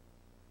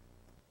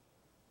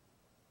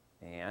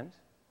 And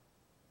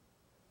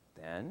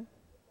then,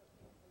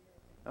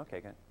 okay,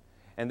 good.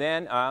 And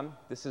then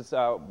this is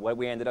what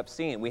we ended up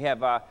seeing. We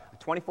have a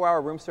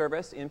 24-hour room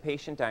service,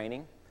 inpatient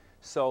dining,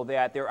 so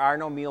that there are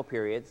no meal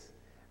periods,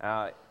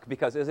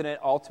 because isn't it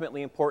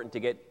ultimately important to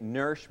get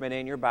nourishment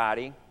in your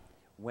body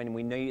when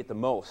we need it the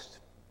most,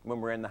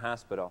 when we're in the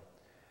hospital?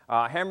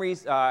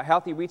 Henry's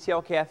Healthy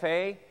Retail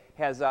Cafe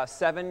has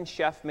 7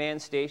 chef-man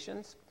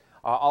stations.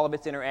 All of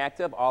it's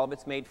interactive, all of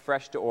it's made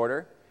fresh to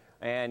order,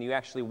 and you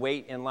actually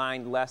wait in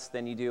line less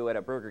than you do at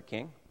a Burger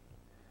King.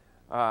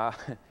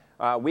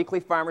 Weekly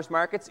farmers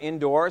markets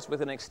indoors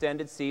with an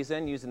extended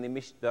season using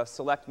the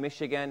Select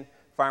Michigan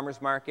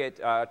Farmers Market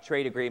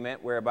trade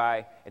agreement,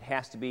 whereby it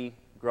has to be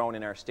grown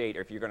in our state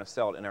or if you're going to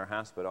sell it in our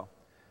hospital.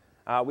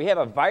 We have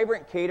a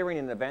vibrant catering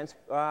and events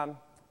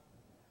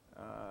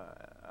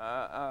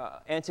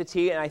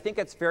entity, and I think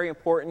it's very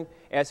important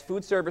as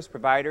food service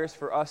providers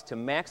for us to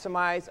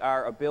maximize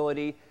our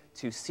ability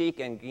to seek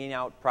and gain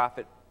out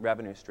profit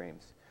revenue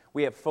streams.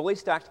 We have fully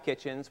stocked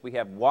kitchens, we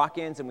have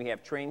walk-ins, and we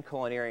have trained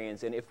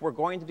culinarians. And if we're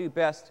going to do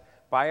best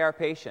by our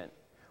patient,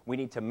 we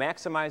need to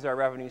maximize our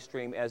revenue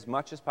stream as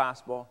much as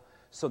possible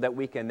so that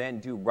we can then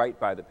do right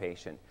by the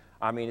patient.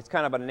 I mean, it's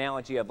kind of an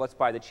analogy of let's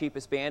buy the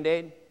cheapest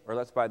Band-Aid or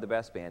let's buy the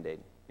best Band-Aid.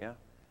 Yeah?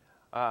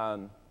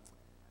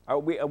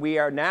 We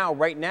are now,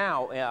 right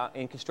now,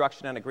 in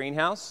construction on a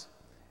greenhouse.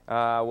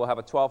 We'll have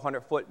a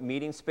 1,200-foot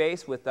meeting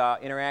space with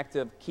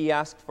interactive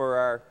kiosk for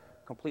our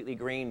completely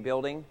green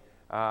building.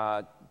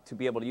 To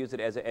be able to use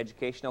it as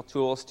educational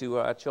tools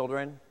to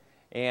children,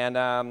 and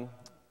a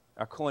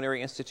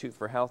Culinary Institute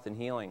for Health and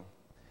Healing.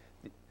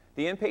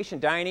 The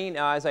inpatient dining,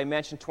 as I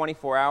mentioned,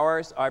 24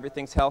 hours.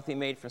 Everything's healthy,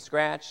 made from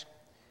scratch.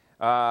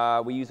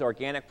 We use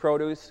organic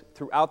produce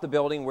throughout the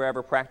building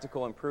wherever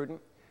practical and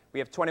prudent. We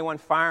have 21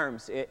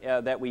 farms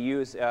that we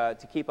use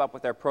to keep up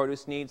with our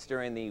produce needs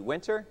during the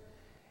winter,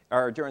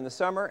 or during the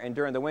summer, and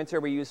during the winter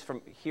we use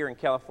from here in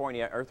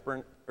California,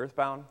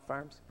 earthbound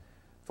farms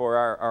for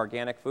our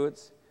organic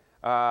foods.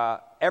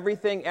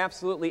 Everything,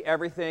 absolutely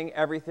everything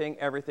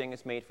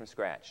is made from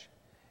scratch.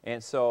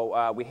 And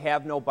so we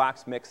have no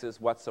box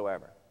mixes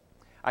whatsoever.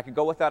 I could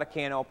go without a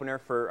can opener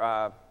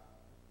for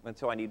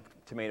until I need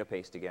tomato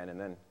paste again, and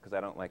then, because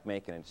I don't like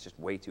making it, it's just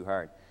way too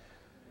hard.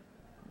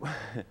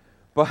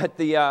 But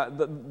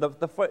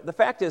the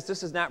fact is,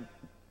 this is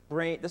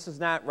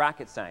not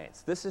rocket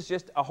science. This is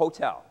just a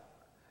hotel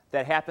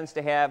that happens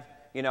to have,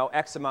 you know,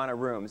 X amount of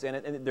rooms, and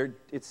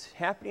it's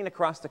happening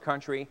across the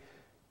country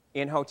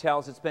in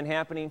hotels. It's been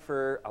happening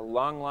for a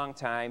long, long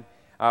time.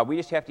 We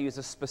just have to use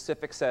a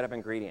specific set of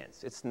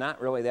ingredients. It's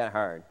not really that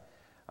hard.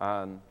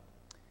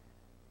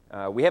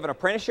 We have an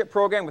apprenticeship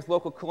program with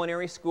local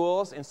culinary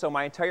schools, and so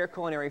my entire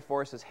culinary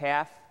force is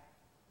half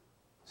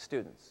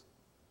students.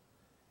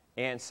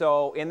 And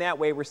so in that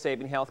way, we're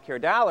saving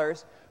healthcare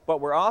dollars,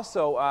 but we're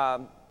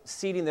also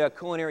seeding the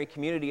culinary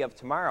community of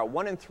tomorrow.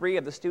 1 in 3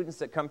 of the students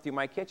that come through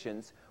my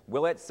kitchens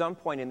will at some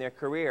point in their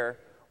career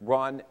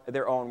run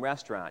their own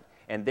restaurant.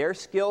 And their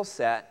skill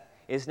set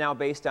is now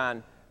based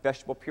on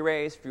vegetable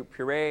purees, fruit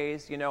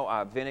purees, you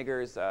know,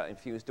 vinegars,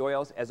 infused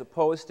oils, as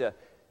opposed to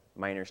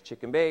miner's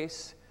chicken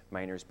base,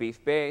 miner's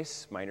beef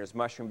base, miner's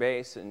mushroom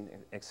base, and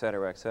et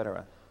cetera, et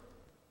cetera.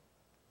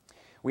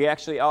 We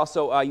actually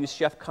also use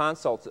chef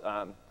consults.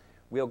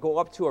 We'll go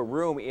up to a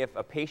room if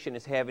a patient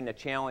is having a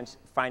challenge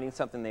finding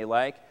something they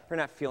like. They're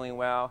not feeling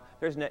well.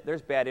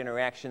 There's bad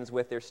interactions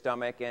with their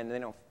stomach, and they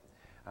don't,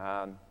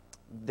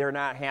 they're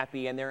not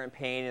happy, and they're in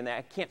pain, and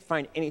I can't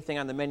find anything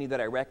on the menu that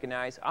I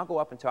recognize. I'll go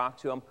up and talk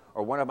to them,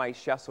 or one of my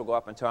chefs will go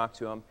up and talk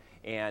to them,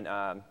 and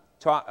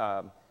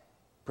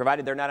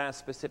provided they're not on a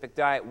specific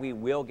diet, we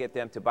will get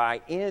them to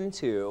buy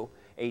into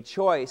a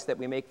choice that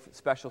we make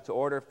special to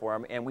order for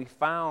them, and we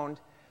found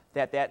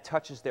that that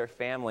touches their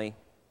family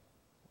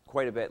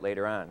quite a bit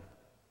later on.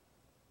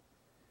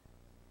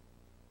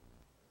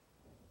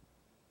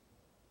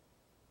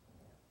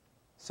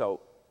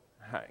 So,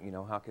 you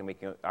know, how can we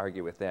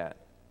argue with that?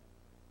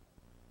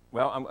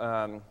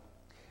 Well,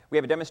 we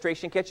have a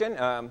demonstration kitchen,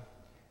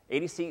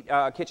 80-seat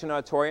kitchen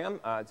auditorium.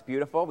 It's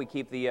beautiful. We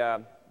keep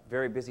the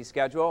very busy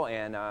schedule,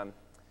 and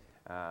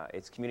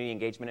it's community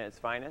engagement at its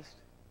finest.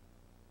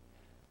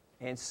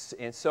 And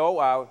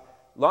so,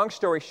 long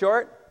story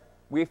short,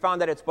 we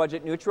found that it's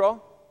budget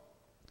neutral.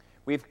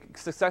 We've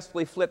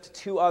successfully flipped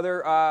 2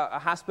 other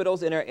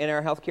hospitals in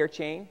our healthcare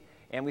chain,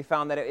 and we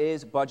found that it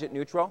is budget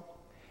neutral.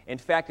 In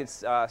fact,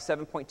 it's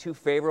 7.2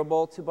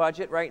 favorable to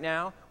budget right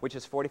now, which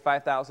is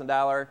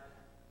 $45,000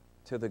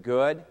 to the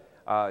good.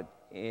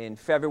 In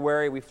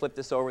February, we flipped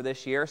this over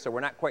this year, so we're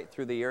not quite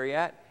through the year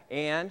yet,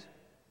 and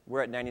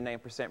we're at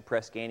 99%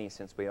 press gaining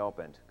since we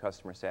opened,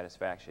 customer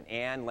satisfaction,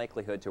 and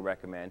likelihood to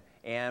recommend,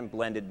 and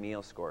blended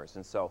meal scores,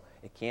 and so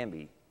it can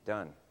be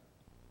done.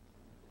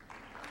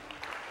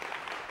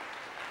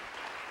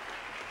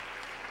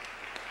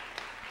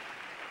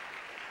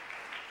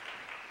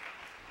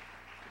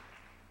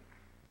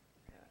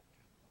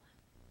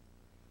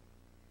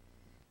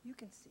 You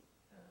can see.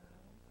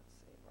 Let's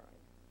see where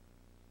it's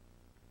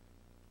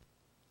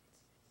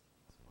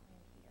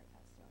fine here.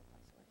 That's the only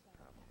place where it's a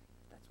problem.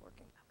 That's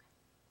working.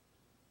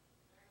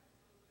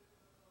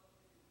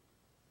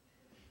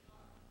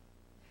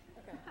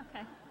 Okay.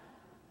 Okay.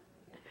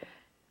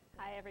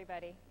 Hi,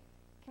 everybody.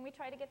 Can we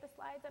try to get the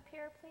slides up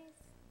here,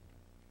 please?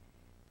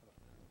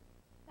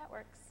 That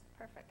works.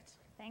 Perfect.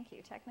 Thank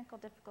you. Technical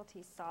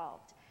difficulties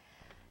solved.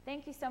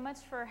 Thank you so much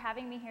for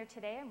having me here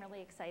today. I'm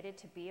really excited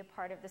to be a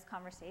part of this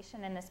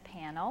conversation and this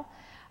panel.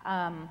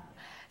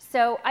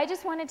 So I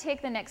just want to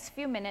take the next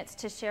few minutes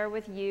to share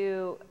with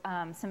you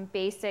some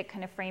basic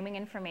kind of framing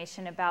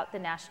information about the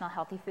National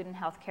Healthy Food and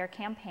Healthcare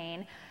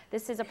Campaign.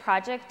 This is a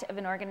project of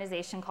an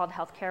organization called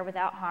Healthcare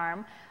Without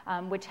Harm,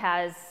 which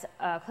has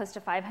close to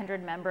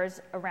 500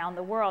 members around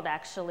the world,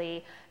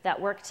 actually, that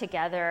work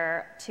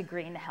together to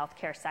green the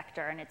healthcare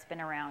sector, and it's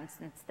been around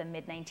since the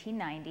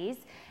mid-1990s.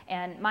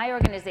 And my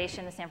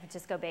organization, the San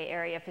Francisco Bay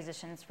Area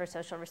Physicians for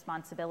Social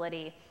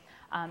Responsibility,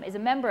 is a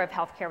member of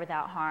Healthcare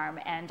Without Harm,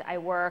 and I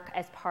work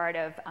as part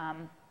of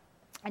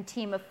a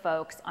team of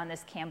folks on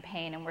this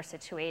campaign, and we're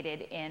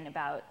situated in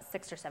about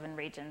 6 or 7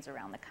 regions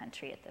around the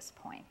country at this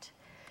point.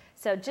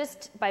 So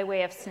just by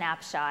way of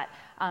snapshot,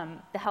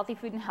 the Healthy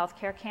Food and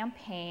Healthcare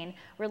Campaign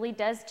really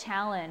does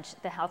challenge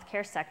the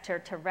healthcare sector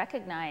to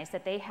recognize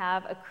that they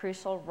have a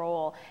crucial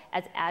role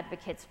as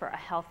advocates for a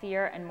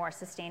healthier and more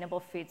sustainable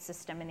food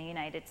system in the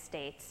United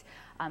States.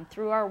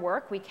 Through our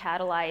work, we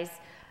catalyze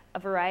a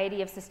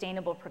variety of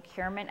sustainable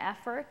procurement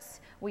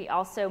efforts. We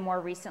also more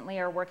recently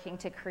are working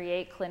to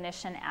create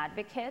clinician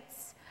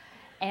advocates.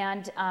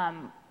 And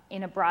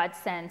in a broad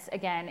sense,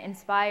 again,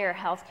 inspire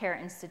healthcare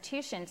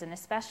institutions, and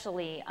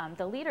especially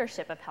the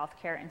leadership of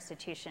healthcare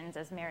institutions,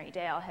 as Mary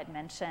Dale had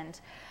mentioned,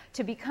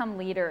 to become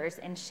leaders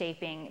in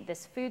shaping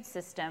this food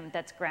system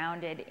that's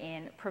grounded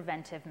in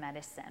preventive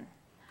medicine.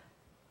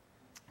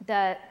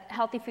 The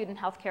Healthy Food and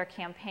Healthcare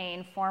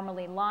campaign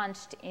formally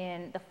launched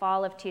in the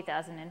fall of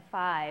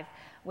 2005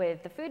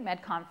 with the Food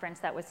Med conference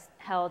that was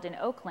held in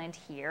Oakland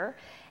here.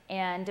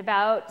 And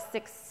about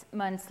 6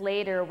 months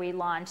later, we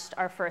launched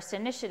our first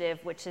initiative,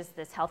 which is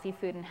this Healthy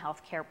Food and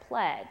Healthcare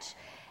Pledge.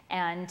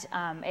 And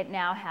it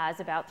now has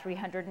about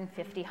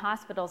 350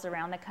 hospitals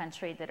around the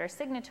country that are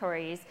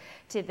signatories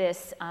to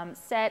this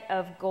set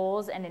of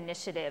goals and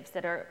initiatives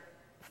that are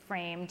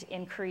framed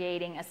in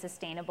creating a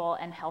sustainable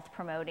and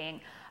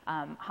health-promoting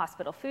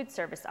hospital food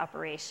service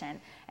operation.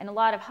 And a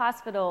lot of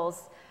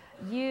hospitals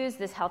use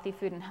this Healthy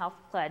Food and Health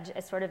Pledge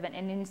as sort of an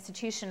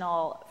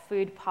institutional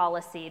food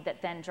policy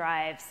that then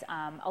drives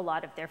a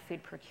lot of their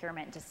food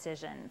procurement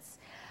decisions.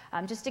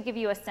 Just to give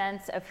you a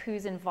sense of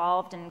who's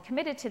involved and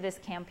committed to this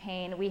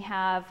campaign, we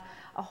have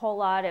a whole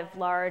lot of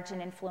large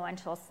and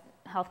influential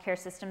healthcare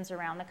systems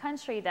around the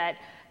country that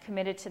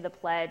committed to the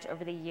pledge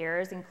over the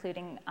years,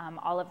 including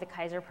all of the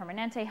Kaiser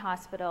Permanente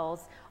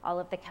hospitals, all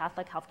of the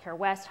Catholic Healthcare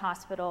West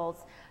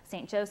hospitals,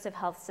 St. Joseph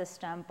Health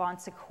System, Bon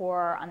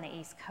Secours on the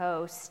East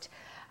Coast,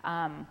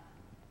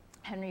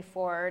 Henry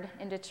Ford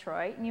in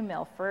Detroit, New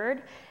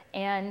Milford,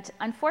 and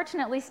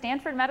unfortunately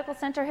Stanford Medical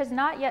Center has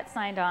not yet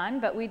signed on,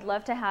 but we'd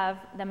love to have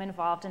them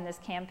involved in this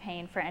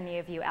campaign for any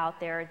of you out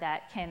there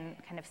that can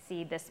kind of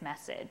see this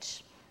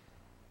message.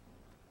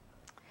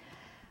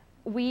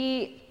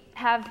 We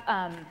have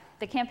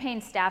the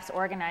campaign staffs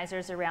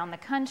organizers around the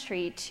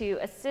country to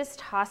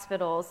assist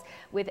hospitals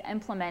with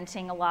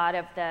implementing a lot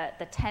of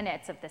the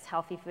tenets of this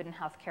Healthy Food and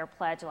Healthcare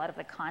Pledge, a lot of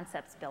the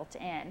concepts built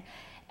in.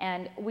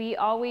 And we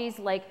always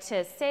like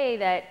to say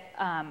that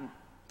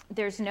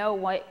there's no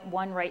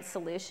one right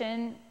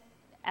solution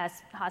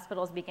as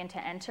hospitals begin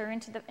to enter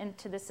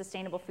into the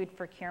sustainable food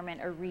procurement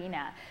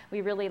arena.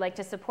 We really like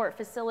to support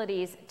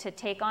facilities to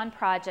take on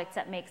projects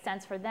that make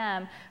sense for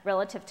them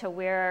relative to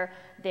where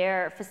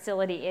their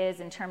facility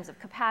is in terms of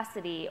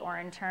capacity or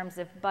in terms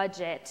of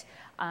budget,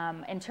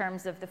 in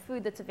terms of the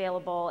food that's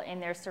available in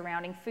their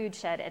surrounding food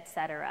shed, et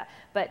cetera.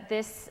 But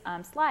this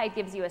slide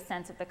gives you a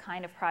sense of the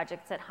kind of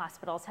projects that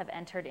hospitals have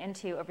entered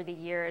into over the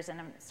years, and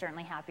I'm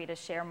certainly happy to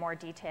share more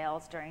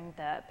details during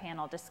the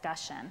panel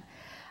discussion.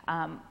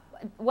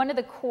 One of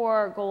the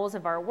core goals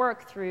of our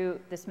work through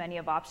this menu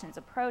of options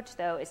approach,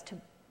 though, is to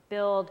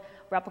build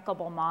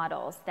replicable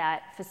models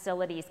that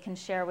facilities can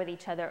share with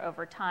each other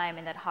over time,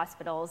 and that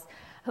hospitals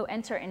who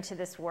enter into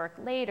this work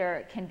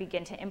later can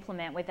begin to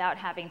implement without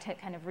having to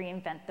kind of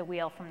reinvent the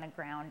wheel from the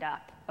ground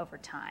up over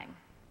time.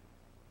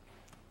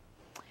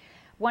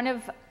 One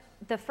of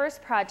the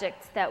first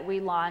projects that we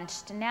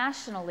launched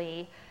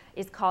nationally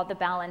is called the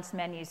Balanced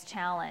Menus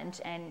Challenge,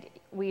 and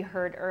we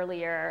heard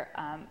earlier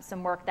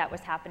some work that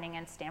was happening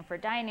in Stanford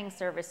Dining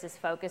Services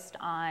focused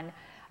on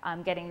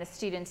getting the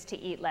students to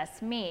eat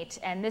less meat,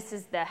 and this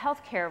is the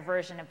healthcare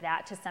version of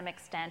that to some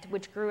extent,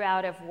 which grew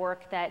out of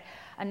work that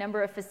a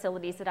number of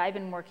facilities that I've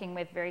been working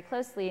with very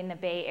closely in the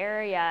Bay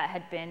Area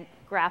had been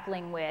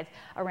grappling with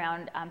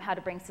around how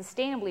to bring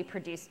sustainably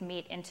produced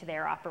meat into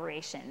their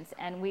operations.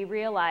 And we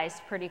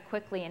realized pretty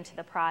quickly into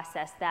the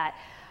process that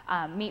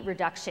meat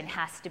reduction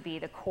has to be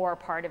the core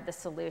part of the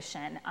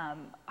solution.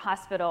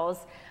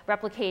 Hospitals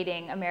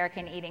replicating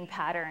American eating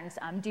patterns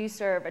do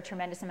serve a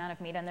tremendous amount of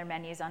meat on their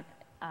menus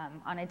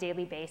on a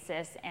daily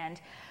basis,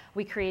 and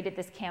we created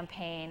this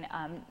campaign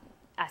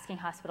asking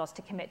hospitals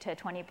to commit to a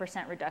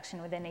 20%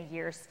 reduction within a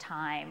year's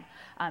time,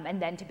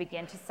 and then to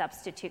begin to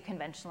substitute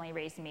conventionally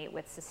raised meat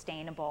with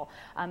sustainable.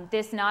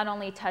 This not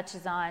only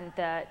touches on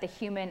the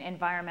human,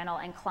 environmental,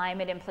 and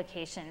climate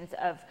implications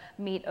of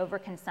meat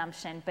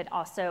overconsumption, but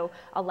also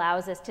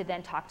allows us to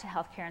then talk to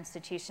healthcare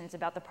institutions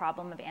about the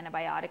problem of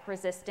antibiotic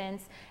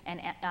resistance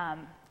and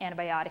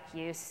antibiotic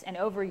use and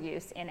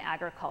overuse in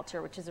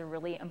agriculture, which is a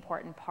really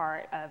important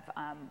part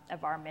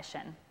of our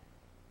mission.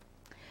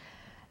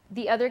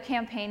 The other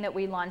campaign that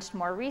we launched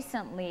more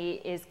recently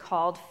is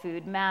called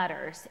Food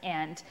Matters,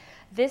 and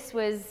this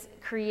was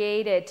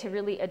created to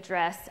really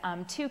address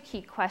two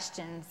key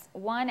questions.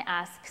 One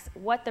asks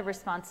what the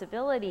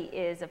responsibility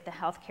is of the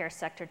healthcare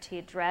sector to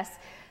address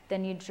the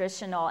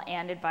nutritional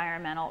and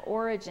environmental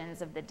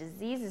origins of the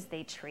diseases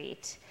they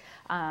treat.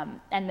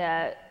 And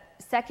the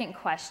second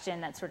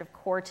question that's sort of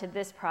core to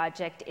this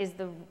project is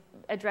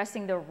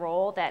addressing the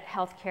role that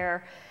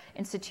healthcare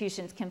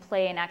institutions can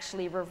play in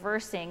actually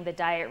reversing the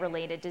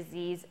diet-related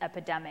disease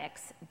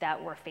epidemics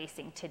that we're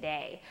facing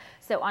today.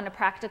 So on a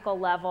practical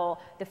level,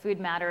 the Food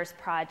Matters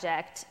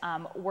project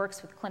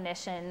works with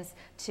clinicians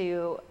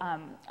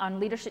on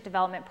leadership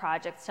development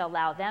projects to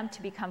allow them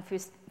to become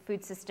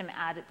food system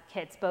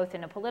advocates, both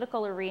in a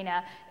political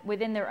arena,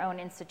 within their own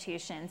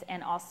institutions,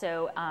 and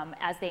also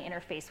as they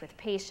interface with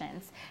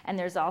patients. And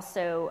there's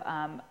also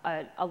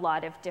a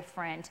lot of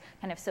different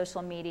kind of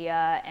social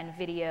media and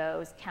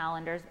videos,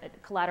 calendars,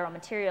 collateral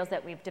materials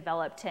that we've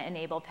developed to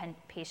enable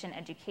patient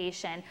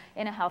education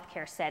in a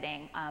healthcare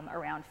setting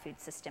around food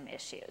system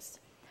issues.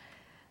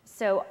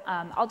 So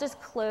I'll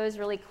just close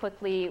really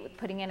quickly with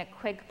putting in a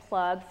quick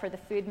plug for the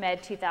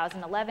FoodMed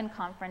 2011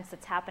 conference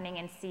that's happening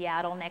in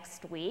Seattle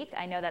next week.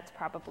 I know that's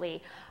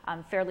probably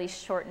fairly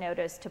short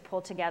notice to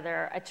pull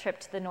together a trip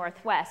to the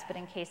Northwest, but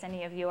in case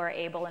any of you are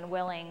able and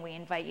willing, we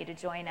invite you to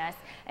join us.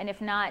 And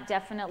if not,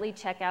 definitely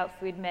check out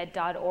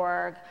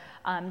foodmed.org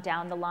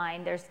down the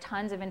line. There's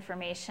tons of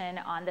information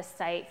on the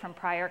site from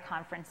prior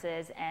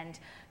conferences, and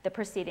the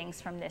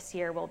proceedings from this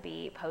year will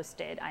be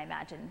posted, I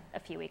imagine, a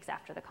few weeks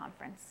after the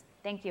conference.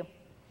 Thank you.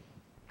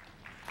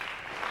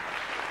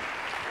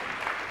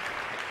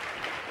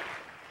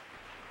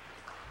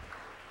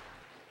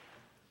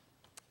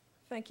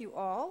 Thank you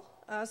all.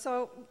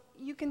 So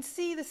you can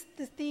see the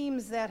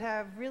themes that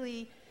have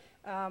really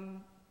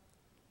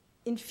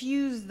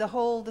infused the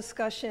whole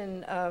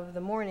discussion of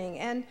the morning.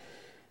 And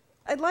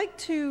I'd like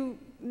to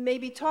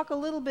maybe talk a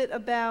little bit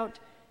about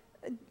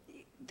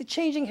the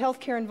changing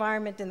healthcare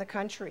environment in the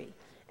country.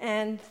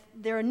 And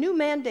there are new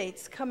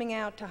mandates coming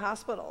out to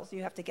hospitals.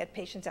 You have to get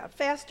patients out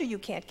faster. You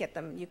can't get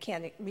them, you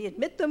can't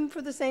readmit them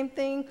for the same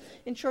thing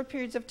in short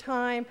periods of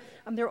time.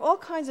 There are all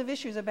kinds of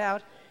issues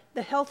about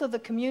the health of the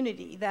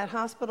community that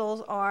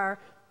hospitals are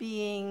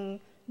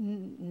being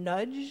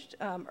nudged,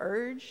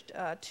 urged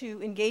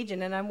to engage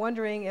in. And I'm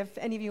wondering if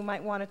any of you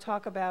might want to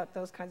talk about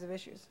those kinds of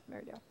issues.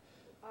 Mary Jo.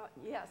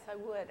 Yes, I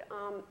would.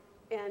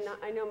 And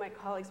I know my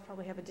colleagues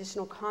probably have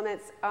additional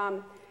comments.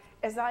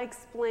 As I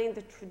explained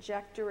the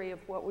trajectory of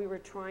what we were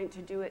trying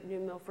to do at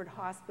New Milford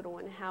Hospital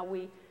and how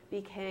we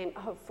became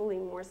hopefully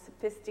more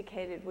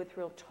sophisticated with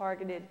real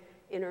targeted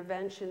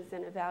interventions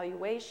and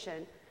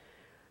evaluation,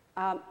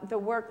 the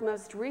work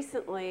most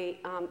recently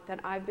that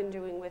I've been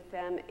doing with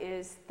them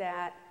is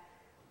that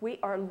we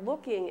are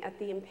looking at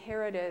the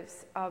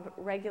imperatives of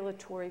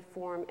regulatory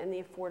reform and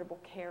the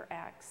Affordable Care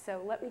Act.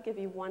 So let me give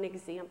you one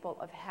example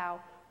of how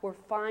we're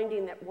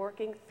finding that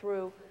working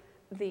through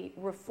the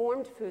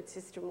reformed food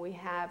system we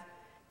have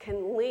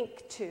can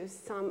link to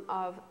some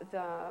of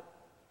the,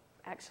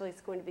 actually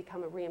it's going to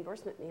become a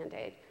reimbursement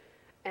mandate,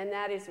 and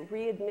that is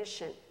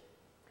readmission.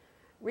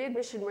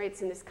 Readmission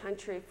rates in this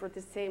country for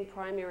the same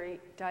primary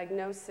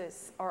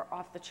diagnosis are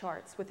off the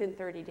charts within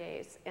 30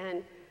 days.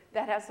 And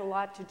that has a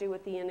lot to do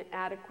with the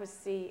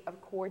inadequacy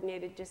of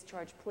coordinated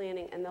discharge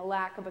planning and the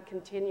lack of a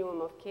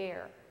continuum of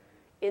care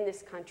in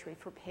this country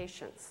for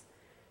patients.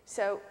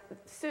 So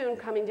soon,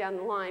 coming down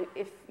the line,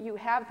 if you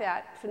have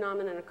that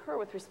phenomenon occur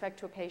with respect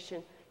to a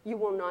patient, you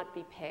will not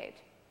be paid.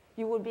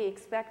 You will be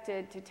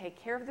expected to take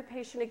care of the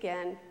patient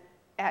again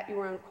at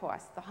your own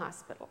cost, the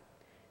hospital.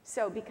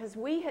 So because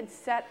we had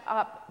set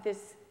up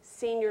this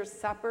senior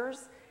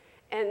suppers,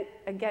 and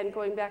again,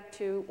 going back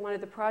to one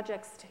of the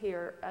projects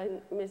here,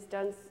 Ms.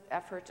 Dunn's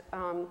effort,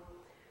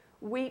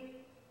 we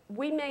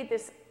made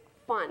this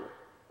fun.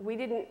 We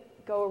didn't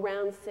go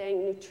around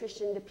saying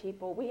nutrition to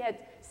people. We had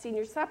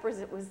senior suppers.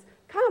 It was,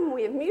 come,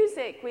 we have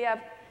music, we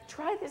have,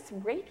 try this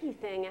Reiki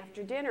thing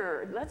after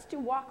dinner. Let's do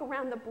walk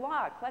around the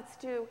block. Let's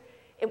do,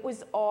 it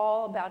was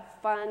all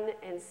about fun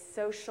and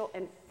social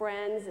and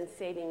friends and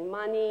saving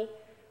money.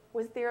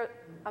 Was there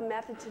a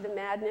method to the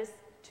madness?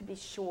 To be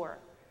sure.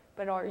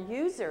 But our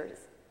users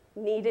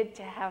needed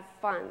to have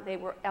fun. They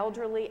were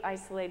elderly,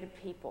 isolated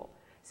people.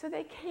 So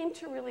they came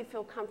to really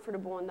feel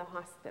comfortable in the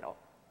hospital.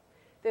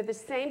 They're the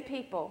same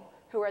people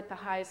who are at the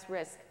highest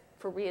risk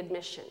for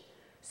readmission.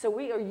 So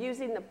we are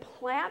using the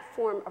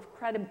platform of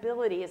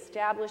credibility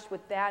established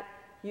with that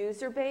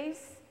user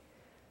base,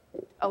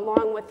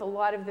 along with a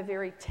lot of the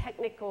very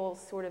technical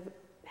sort of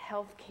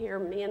healthcare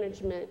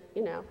management,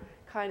 you know,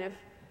 kind of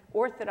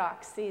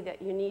orthodoxy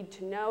that you need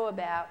to know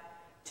about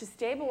to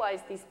stabilize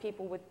these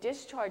people with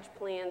discharge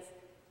plans,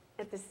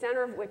 at the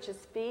center of which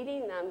is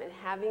feeding them and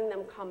having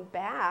them come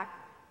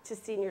back to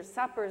senior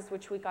suppers,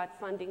 which we got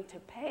funding to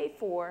pay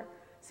for,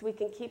 so we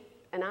can keep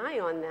an eye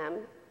on them,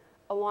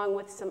 along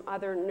with some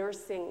other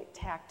nursing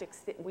tactics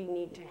that we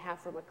need to have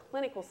from a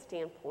clinical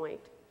standpoint.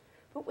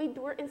 But we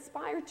were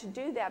inspired to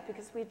do that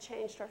because we had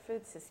changed our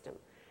food system.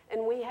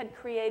 And we had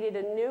created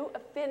a new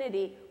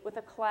affinity with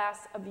a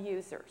class of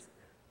users.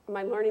 Am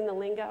I learning the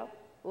lingo?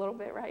 A little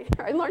bit, right?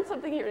 I learned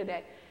something here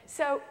today.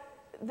 So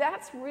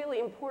that's really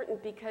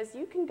important because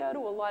you can go to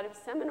a lot of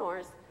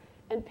seminars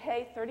and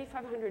pay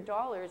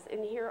 $3,500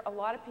 and hear a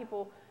lot of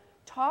people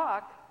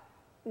talk,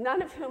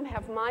 none of whom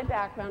have my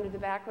background or the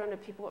background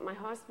of people at my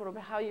hospital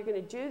about how you're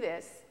going to do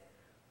this.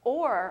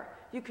 Or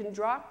you can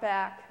drop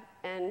back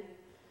and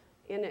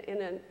in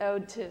an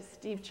ode to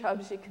Steve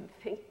Jobs, you can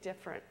think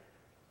different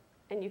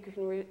and you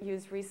can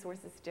use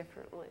resources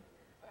differently.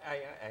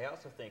 I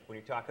also think when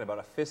you're talking about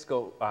a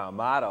fiscal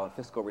model and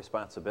fiscal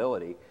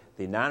responsibility,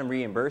 the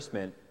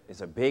non-reimbursement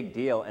is a big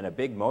deal and a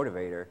big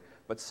motivator,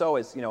 but so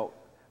is, you know,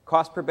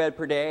 Cost per bed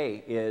per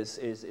day is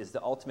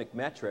the ultimate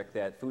metric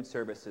that food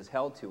service is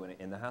held to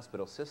in the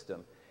hospital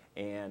system.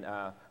 And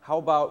how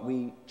about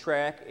we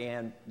track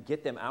and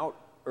get them out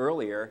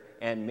earlier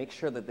and make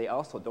sure that they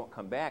also don't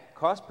come back?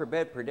 Cost per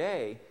bed per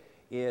day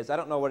is, I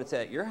don't know what it's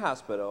at your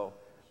hospital,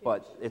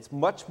 but it's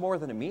much more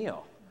than a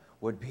meal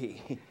would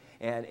be.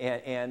 And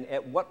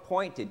at what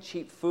point did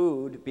cheap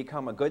food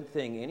become a good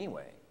thing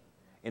anyway?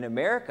 In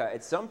America,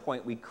 at some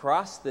point, we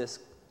crossed this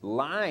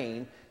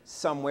line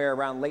somewhere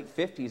around late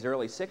 50s,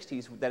 early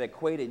 60s that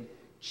equated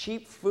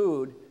cheap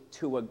food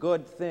to a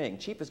good thing.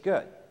 Cheap is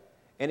good.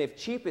 And if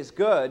cheap is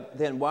good,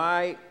 then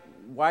why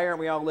aren't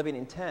we all living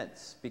in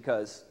tents?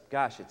 Because,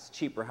 gosh, it's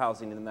cheaper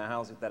housing than the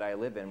housing that I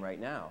live in right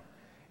now.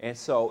 And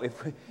so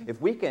if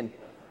we can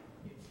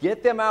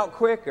get them out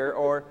quicker,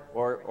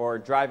 or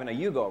drive in a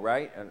Yugo,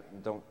 right?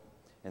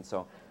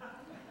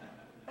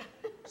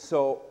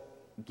 So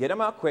get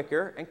them out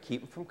quicker and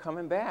keep them from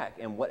coming back.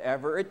 And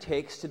whatever it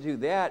takes to do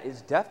that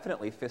is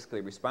definitely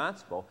fiscally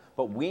responsible.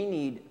 But we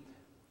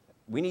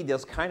need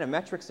those kind of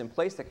metrics in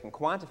place that can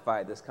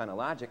quantify this kind of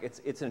logic.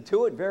 It's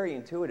very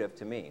intuitive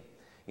to me.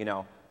 You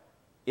know,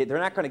 they're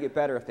not going to get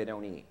better if they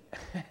don't eat.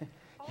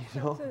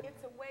 You know?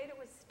 It's a way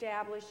to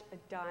establish a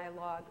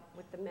dialogue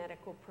with the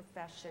medical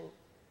profession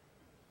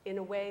in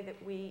a way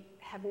that we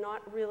have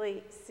not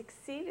really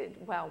succeeded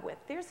well with.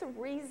 There's a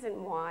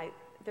reason why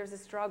there's a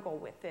struggle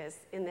with this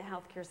in the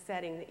healthcare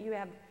setting, that you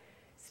have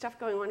stuff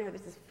going on here.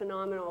 This is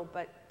phenomenal,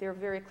 but there are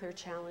very clear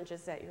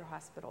challenges at your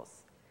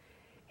hospitals.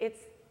 It's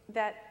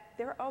that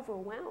they're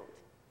overwhelmed.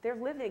 They're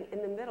living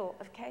in the middle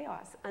of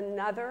chaos,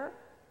 another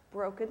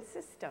broken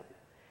system.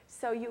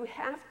 So you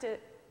have to,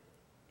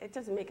 it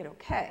doesn't make it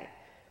okay,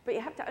 but you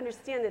have to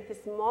understand that this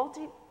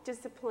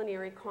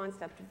multidisciplinary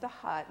concept of the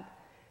hub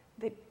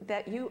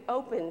that you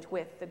opened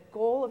with, the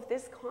goal of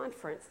this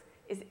conference,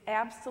 is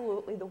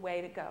absolutely the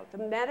way to go. The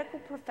medical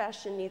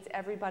profession needs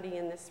everybody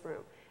in this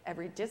room,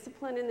 every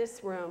discipline in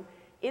this room.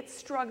 It's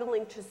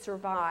struggling to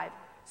survive.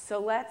 So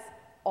let's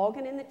all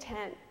get in the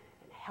tent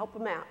and help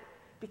them out,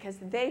 because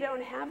they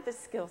don't have the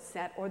skill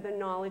set or the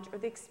knowledge or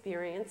the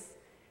experience,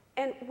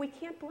 and we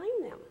can't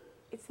blame them.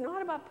 It's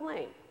not about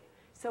blame.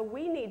 So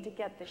we need to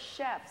get the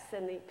chefs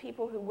and the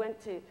people who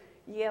went to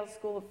Yale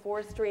School of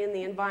Forestry and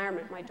the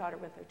environment, my daughter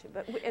went there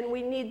too, and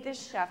we need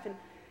this chef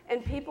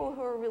and people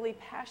who are really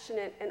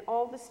passionate, and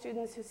all the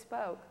students who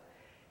spoke,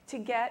 to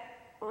get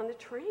on the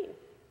train.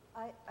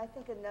 I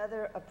think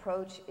another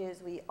approach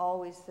is we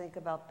always think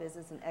about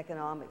business and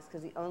economics,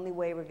 because the only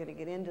way we're going to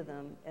get into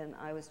them, and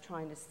I was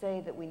trying to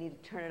say that we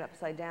need to turn it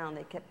upside down.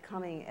 They kept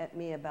coming at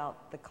me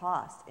about the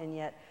cost, and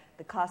yet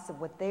the cost of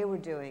what they were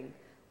doing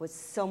was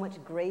so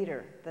much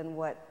greater than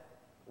what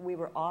we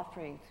were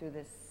offering through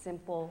this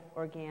simple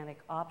organic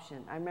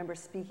option. I remember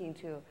speaking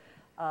to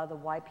the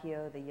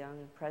YPO, the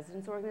Young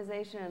Presidents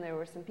Organization, and there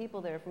were some people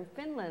there from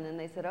Finland, and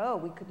they said, oh,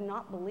 we could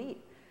not believe,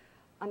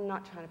 I'm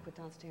not trying to put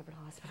down Stanford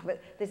Hospital,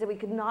 but they said we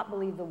could not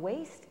believe the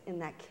waste in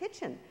that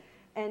kitchen.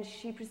 And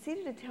she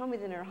proceeded to tell me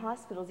that in her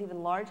hospitals,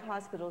 even large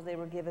hospitals, they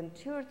were given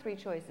 2 or 3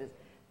 choices: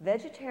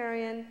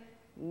 vegetarian,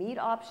 meat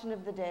option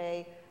of the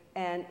day,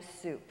 and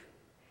soup.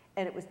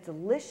 And it was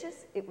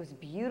delicious, it was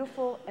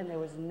beautiful, and there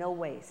was no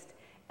waste.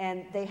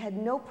 And they had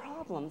no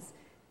problems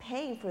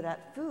paying for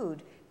that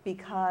food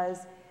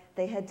because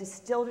they had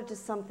distilled it to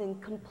something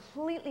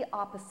completely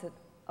opposite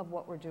of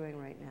what we're doing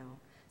right now.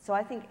 So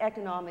I think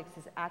economics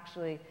is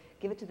actually,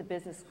 give it to the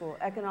business school,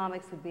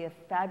 economics would be a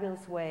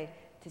fabulous way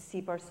to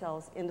seep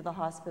ourselves into the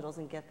hospitals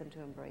and get them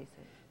to embrace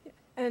it.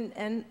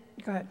 And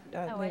go ahead,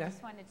 I Lena.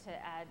 just wanted to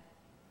add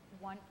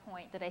one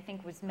point that I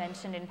think was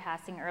mentioned in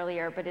passing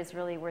earlier, but is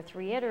really worth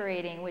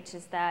reiterating, which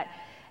is that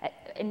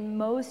in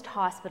most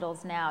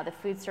hospitals now, the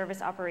food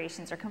service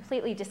operations are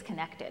completely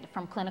disconnected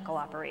from clinical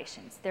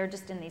operations. They're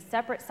just in these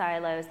separate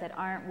silos that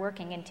aren't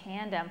working in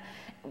tandem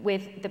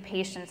with the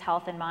patient's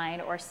health in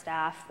mind, or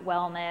staff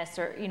wellness,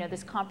 or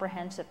this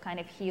comprehensive kind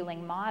of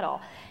healing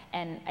model.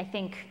 And I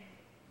think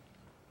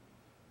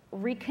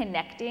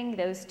reconnecting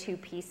those two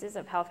pieces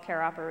of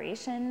healthcare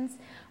operations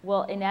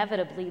will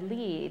inevitably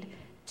lead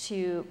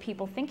to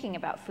people thinking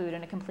about food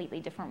in a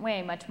completely different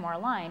way, much more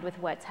aligned with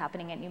what's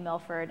happening at New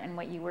Milford and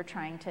what you were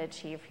trying to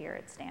achieve here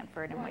at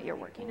Stanford and what you're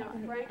working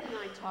on. Frank and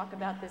I talk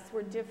about this.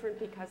 We're different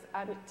because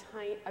I was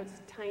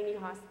a tiny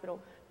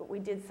hospital, but we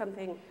did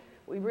something,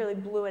 we really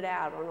blew it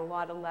out on a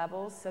lot of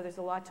levels, so there's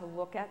a lot to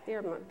look at there.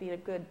 It might be a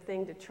good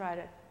thing to try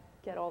to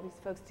get all these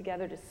folks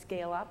together to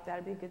scale up.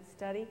 That'd be a good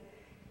study.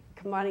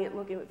 Combining it,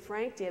 looking at what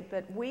Frank did,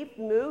 but we've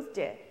moved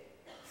it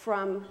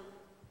from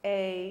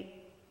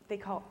they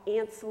call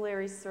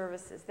ancillary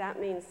services. That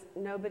means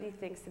nobody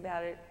thinks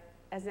about it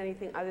as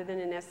anything other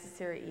than a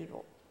necessary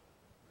evil.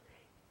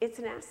 It's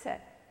an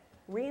asset.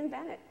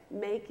 Reinvent it.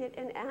 Make it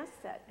an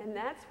asset. And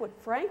that's what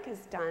Frank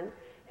has done.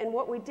 And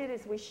what we did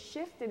is we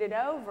shifted it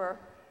over.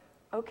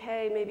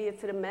 Okay, maybe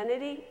it's an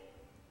amenity.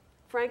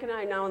 Frank and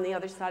I are now on the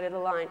other side of the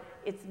line.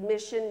 It's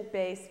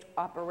mission-based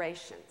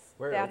operations.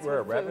 We're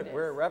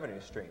a revenue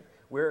stream.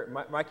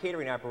 My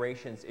catering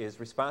operations is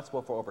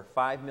responsible for over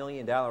 $5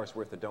 million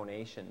worth of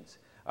donations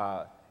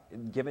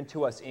given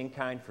to us in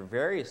kind for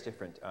various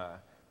different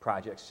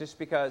projects, just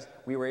because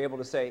we were able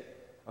to say,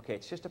 okay,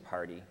 it's just a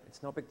party.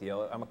 It's no big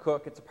deal. I'm a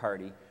cook. It's a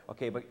party.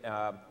 Okay, but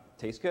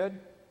tastes good?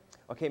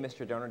 Okay,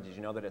 Mr. Donor, did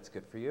you know that it's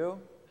good for you?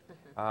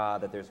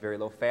 That there's very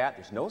low fat.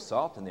 There's no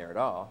salt in there at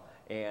all.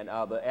 And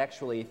but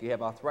actually, if you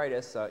have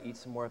arthritis, eat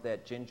some more of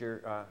that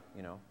ginger,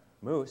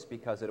 mousse,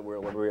 because it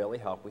will really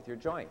help with your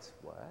joints.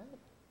 What?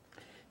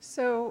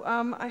 So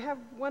I have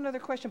one other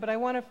question, but I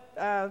want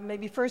to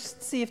maybe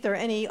first see if there are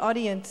any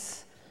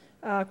audience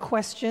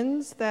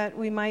questions that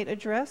we might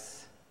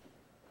address.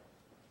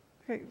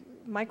 Okay,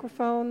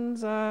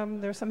 microphones,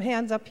 there's some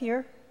hands up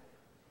here.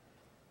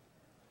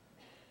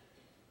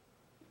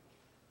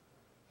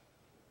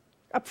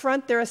 Up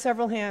front, there are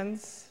several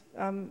hands.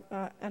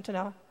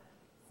 Antonella.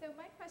 So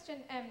my question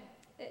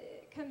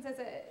comes as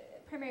a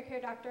primary care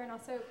doctor and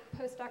also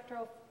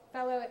postdoctoral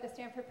fellow at the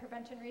Stanford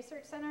Prevention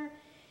Research Center.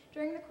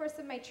 During the course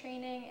of my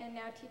training and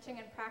now teaching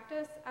and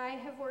practice, I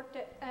have worked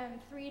at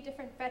 3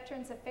 different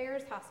Veterans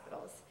Affairs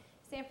hospitals,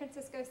 San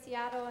Francisco,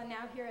 Seattle, and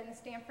now here in the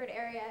Stanford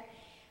area.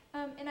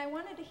 And I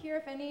wanted to hear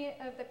if any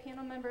of the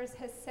panel members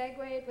has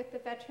segued with the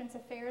Veterans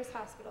Affairs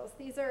hospitals.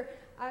 These are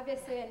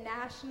obviously a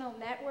national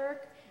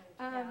network.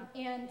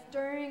 And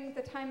during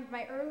the time of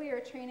my earlier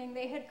training,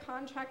 they had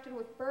contracted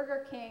with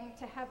Burger King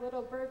to have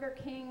little Burger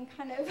King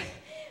kind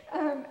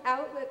of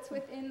outlets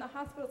within the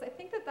hospitals. I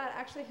think that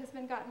actually has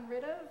been gotten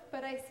rid of,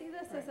 but I see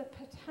this as a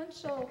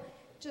potential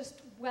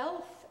just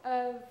wealth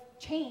of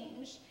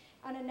change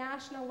on a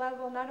national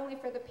level, not only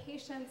for the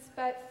patients,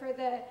 but for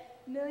the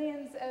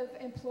millions of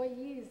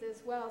employees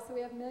as well. So we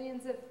have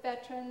millions of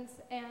veterans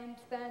and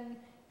then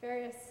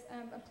various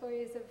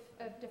employees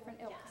of different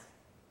ilks.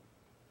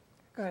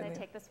 Should I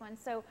take this one?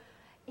 So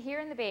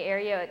here in the Bay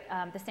Area,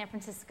 the San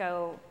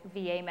Francisco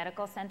VA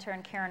Medical Center,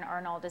 and Karen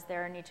Arnold is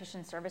their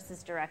nutrition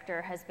services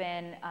director, has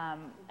been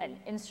an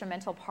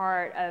instrumental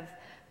part of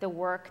the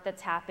work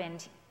that's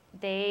happened.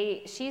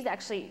 She's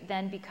actually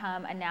then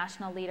become a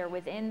national leader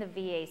within the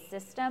VA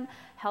system,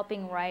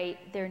 helping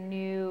write their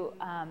new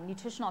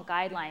nutritional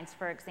guidelines,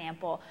 for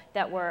example,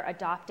 that were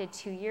adopted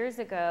 2 years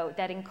ago,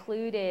 that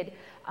included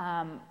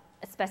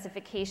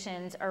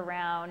specifications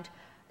around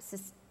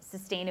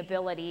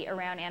sustainability,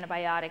 around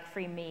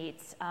antibiotic-free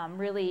meats,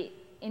 really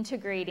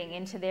integrating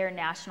into their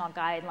national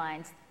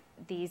guidelines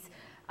these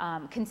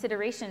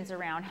considerations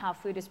around how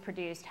food is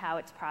produced, how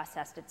it's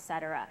processed, et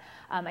cetera.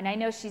 And I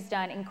know she's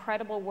done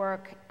incredible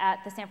work at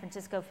the San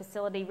Francisco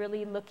facility,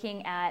 really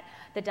looking at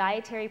the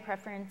dietary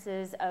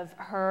preferences of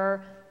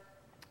her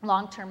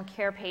long-term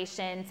care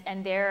patients,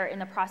 and they're in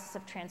the process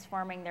of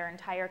transforming their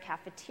entire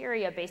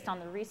cafeteria based on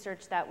the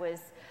research that was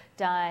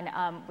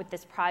done with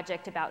this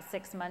project about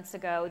 6 months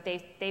ago.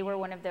 They were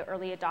one of the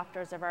early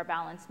adopters of our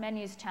Balanced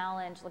Menus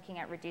Challenge, looking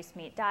at reduced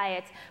meat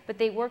diets, but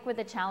they work with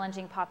a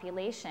challenging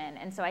population.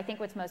 And so I think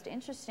what's most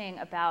interesting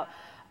about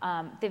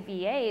the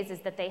VAs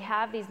is that they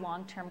have these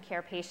long-term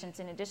care patients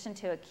in addition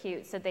to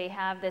acute. So they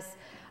have this,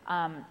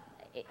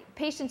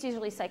 patients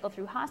usually cycle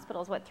through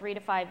hospitals, 3 to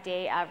 5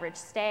 day average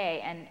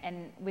stay,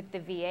 and with the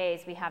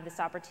VAs we have this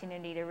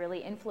opportunity to really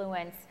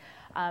influence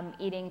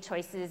eating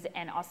choices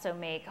and also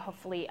make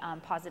hopefully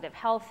positive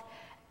health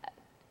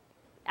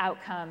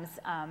outcomes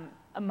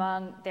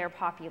among their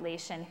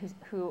population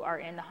who are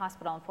in the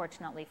hospital,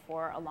 unfortunately,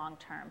 for a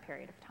long-term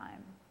period of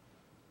time.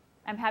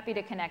 I'm happy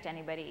to connect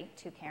anybody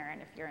to Karen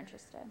if you're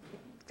interested.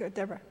 Good,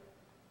 Deborah.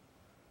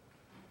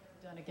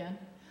 Done again.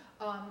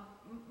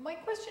 My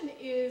question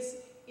is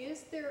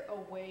there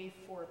a way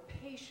for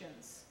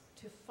patients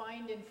to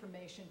find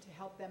information to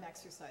help them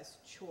exercise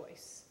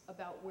choice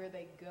about where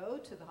they go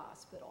to the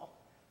hospital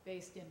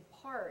based in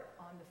part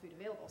on the food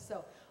available?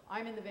 So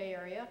I'm in the Bay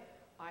Area.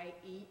 I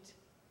eat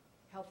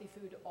healthy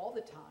food all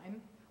the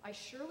time. I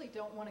surely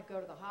don't want to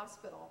go to the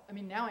hospital. I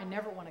mean, now I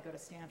never want to go to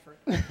Stanford.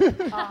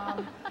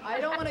 I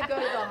don't want to go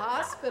to the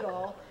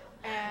hospital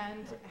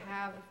and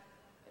have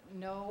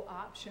no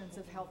options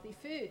of healthy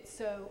food.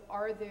 So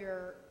are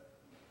there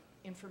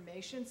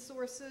information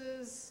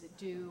sources?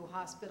 Do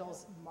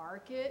hospitals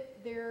market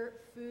their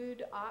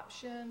food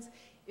options?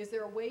 Is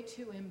there a way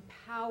to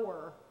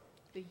empower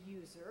the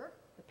user,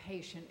 the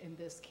patient in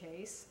this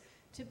case,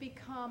 to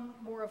become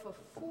more of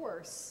a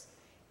force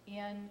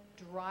in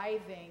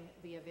driving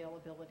the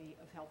availability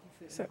of healthy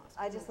food in hospitals?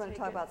 I just want to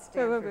talk about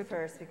Stanford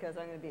first because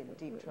I'm going to be in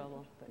deep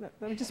trouble.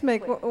 Let me just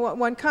make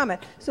one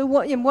comment. So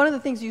one of the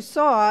things you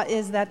saw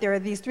is that there are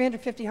these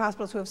 350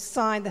 hospitals who have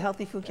signed the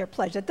Healthy Food Care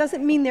Pledge. That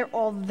doesn't mean they're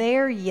all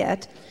there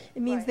yet.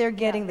 It means they're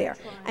getting there.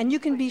 And you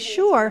can be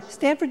sure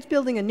Stanford's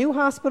building a new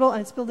hospital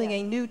and it's building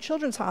a new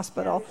children's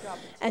hospital.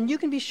 And you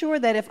can be sure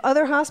that if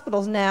other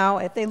hospitals now,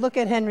 if they look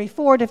at Henry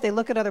Ford, if they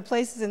look at other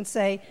places and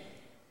say,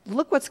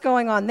 look what's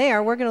going on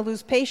there, we're going to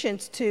lose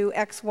patients to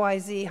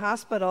XYZ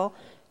hospital,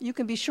 you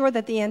can be sure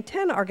that the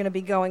antennae are going to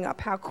be going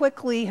up. How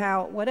quickly,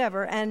 how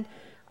whatever. And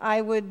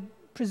I would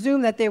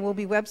presume that there will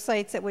be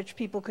websites at which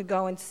people could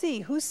go and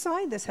see who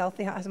signed this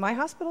healthy. Has my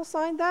hospital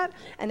signed that?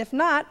 And if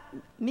not,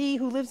 me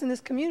who lives in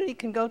this community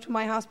can go to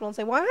my hospital and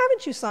say, why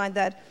haven't you signed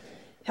that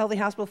Healthy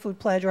Hospital Food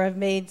Pledge, or I've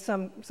made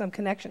some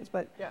connections.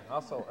 But yeah,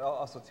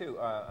 also too,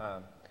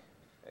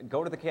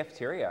 go to the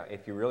cafeteria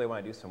if you really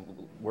want to do some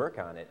work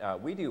on it.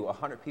 We do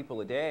 100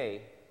 people a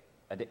day,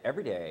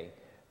 every day,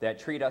 that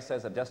treat us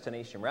as a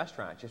destination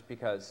restaurant just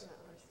because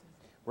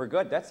we're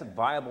good. That's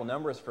viable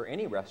numbers for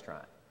any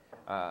restaurant.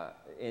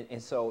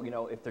 And so, you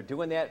know, if they're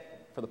doing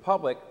that for the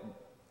public,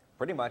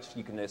 pretty much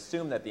you can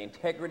assume that the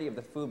integrity of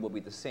the food will be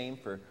the same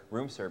for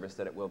room service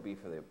that it will be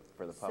for the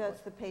public. So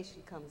it's the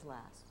patient comes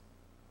last.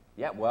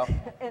 Yeah, well,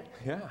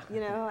 yeah. You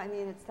know, I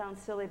mean, it sounds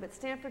silly, but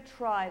Stanford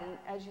tried, and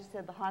as you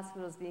said, the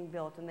hospital is being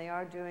built, and they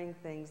are doing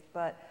things,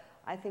 but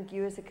I think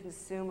you as a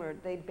consumer,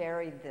 they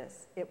buried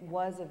this. It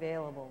was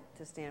available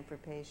to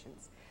Stanford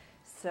patients.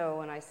 So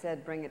when I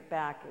said bring it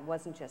back, it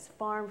wasn't just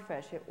farm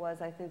fresh, it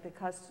was, I think,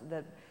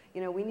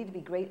 you know, we need to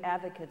be great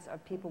advocates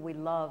of people we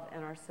love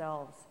and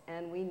ourselves,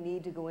 and we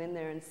need to go in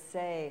there and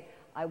say,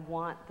 I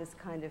want this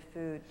kind of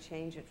food,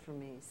 change it for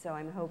me. So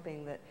I'm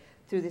hoping that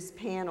through this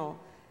panel,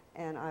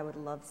 and I would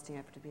love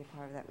Stanford to be a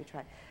part of that, we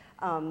try,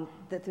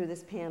 that through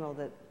this panel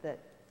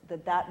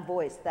that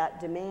voice,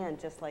 that demand,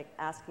 just like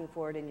asking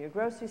for it in your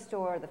grocery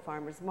store, the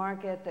farmer's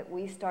market, that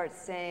we start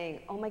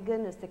saying, oh my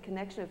goodness, the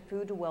connection of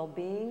food to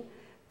well-being,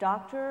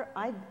 doctor,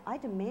 I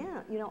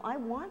demand, you know, I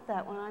want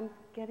that when I'm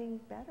getting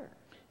better.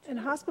 And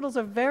hospitals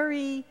are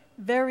very,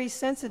 very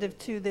sensitive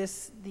to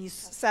these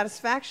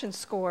satisfaction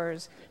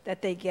scores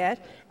that they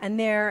get. And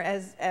they're,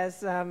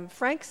 as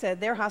Frank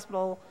said, their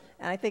hospital,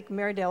 and I think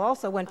Marydale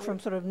also, went from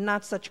sort of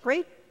not such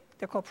great,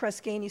 they're called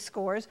Press-Ganey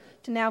scores,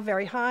 to now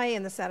very high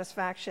in the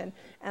satisfaction.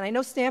 And I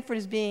know Stanford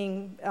is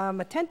being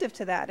attentive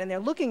to that, and they're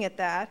looking at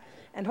that,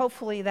 and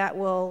hopefully that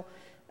will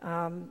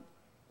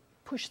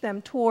push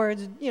them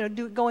towards, you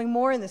know, going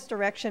more in this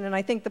direction. And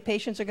I think the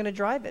patients are going to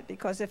drive it,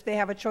 because if they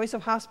have a choice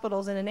of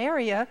hospitals in an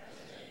area,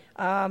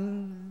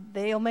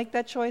 they'll make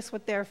that choice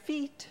with their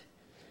feet.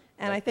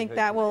 And I think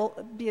that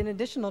will be an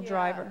additional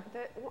driver.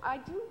 I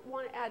do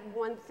want to add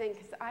one thing,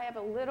 because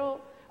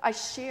I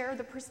share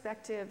the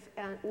perspective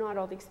and not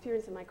all the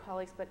experience of my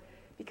colleagues, but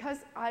because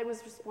I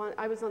was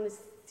on the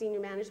senior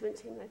management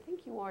team, and I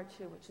think you are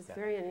too, which is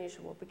very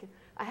unusual, because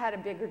I had a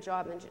bigger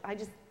job than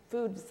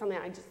food was something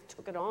I just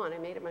took it on. I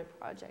made it my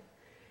project.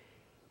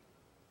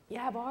 You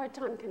have a hard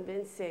time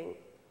convincing,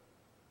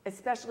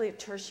 especially at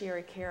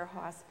tertiary care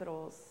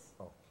hospitals,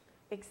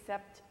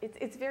 except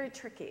it's very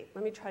tricky.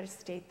 Let me try to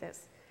state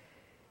this.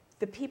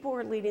 The people who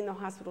are leading the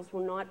hospitals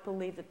will not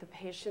believe that the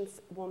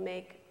patients will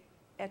make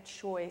a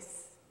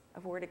choice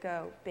of where to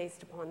go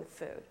based upon the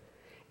food.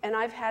 And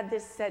I've had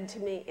this said to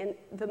me in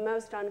the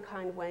most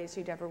unkind ways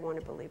you'd ever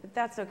want to believe, but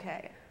that's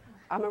okay.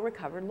 I'm a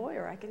recovered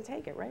lawyer, I can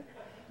take it, right?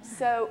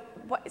 So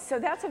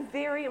that's a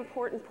very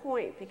important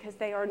point, because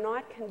they are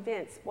not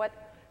convinced. What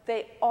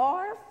they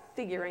are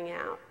figuring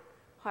out,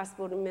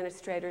 hospital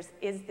administrators,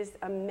 is this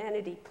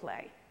amenity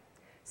play.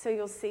 So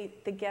you'll see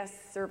the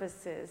guest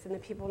services and the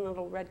people in the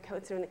little red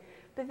coats,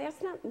 but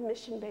that's not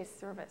mission-based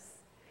service.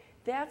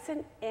 That's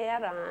an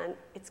add-on.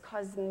 It's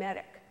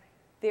cosmetic.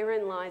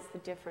 Therein lies the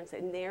difference,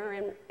 and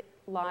therein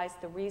lies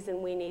the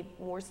reason we need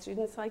more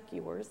students like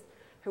yours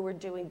who are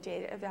doing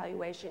data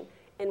evaluation,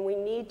 and we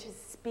need to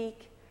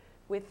speak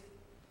with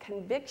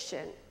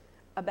conviction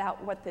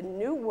about what the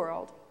new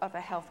world of a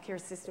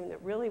healthcare system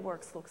that really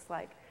works looks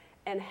like,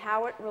 and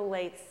how it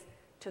relates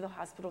to the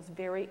hospital's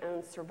very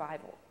own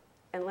survival.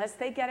 Unless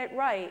they get it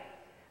right,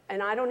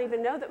 and I don't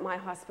even know that my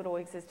hospital will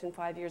exist in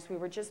 5 years. We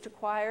were just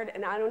acquired,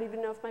 and I don't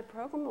even know if my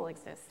program will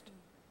exist.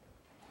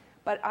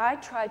 But I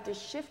tried to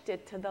shift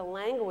it to the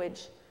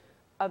language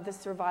of the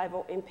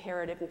survival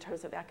imperative in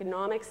terms of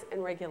economics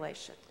and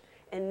regulation.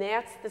 And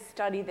that's the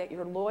study that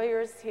your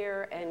lawyers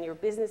here and your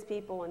business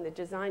people and the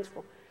design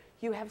school,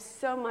 you have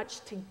so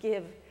much to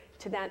give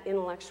to that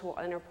intellectual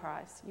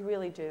enterprise. You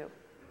really do.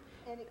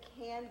 And it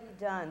can be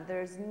done.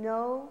 There's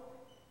no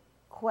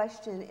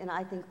question in,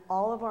 I think,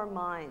 all of our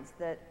minds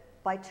that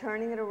by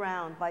turning it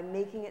around, by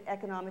making it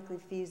economically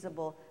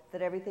feasible,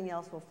 that everything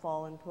else will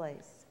fall in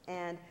place.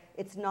 And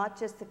it's not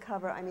just to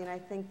cover, I mean, I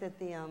think that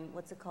the,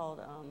 what's it called?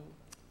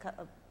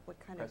 What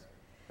kind of?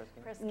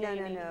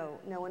 No,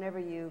 whenever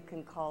you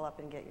can call up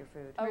and get your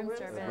food. Oh, room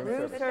service.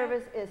 Room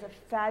service is a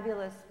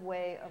fabulous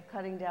way of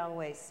cutting down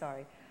waste,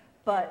 sorry.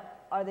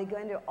 But are they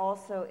going to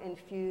also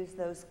infuse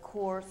those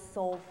core,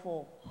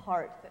 soulful,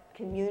 heart,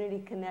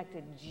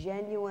 community-connected,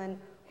 genuine,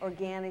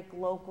 organic,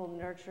 local,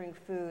 nurturing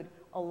food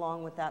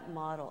along with that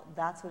model?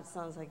 That's what it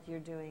sounds like you're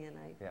doing, and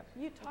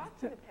we talk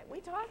to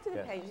the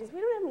patients.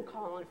 We don't have them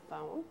call on a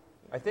phone.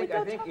 I think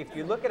if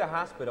you look at a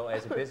hospital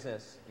as a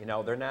business, you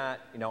know, they're not,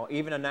 you know,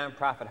 even a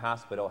nonprofit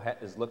hospital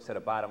looks at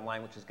a bottom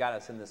line, which has got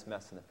us in this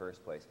mess in the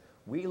first place.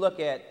 We look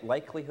at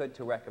likelihood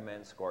to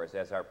recommend scores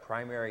as our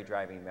primary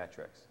driving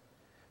metrics,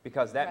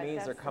 because that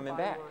means they're coming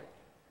back.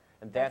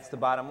 And that's the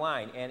bottom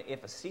line. And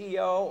if a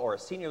CEO or a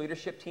senior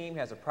leadership team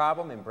has a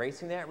problem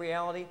embracing that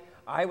reality,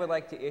 I would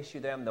like to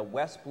issue them the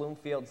West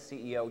Bloomfield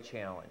CEO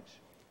Challenge.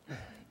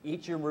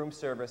 Eat your room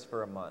service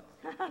for a month.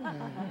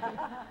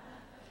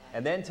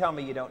 And then tell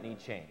me you don't need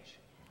change.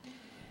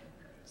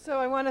 So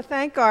I want to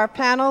thank our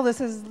panel.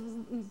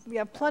 We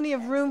have plenty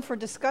of room for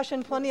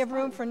discussion, plenty of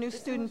room for new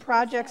student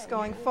projects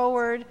going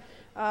forward,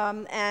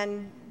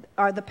 and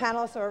the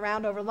panelists are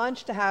around over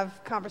lunch to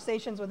have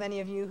conversations with any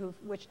of you who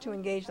wish to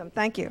engage them.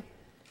 Thank you.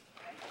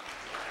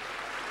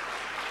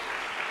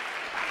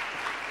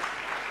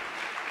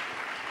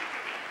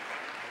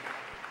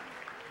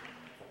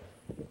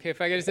 Okay,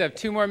 if I could just have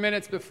 2 more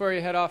minutes before you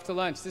head off to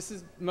lunch. This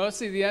is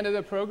mostly the end of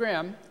the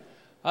program,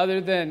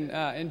 other than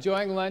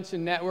enjoying lunch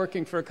and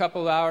networking for a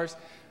couple hours.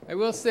 I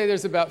will say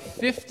there's about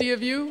 50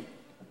 of you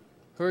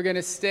who are going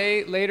to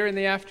stay later in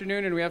the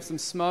afternoon, and we have some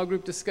small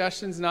group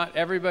discussions. Not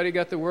everybody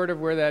got the word of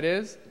where that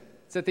is.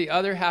 It's at the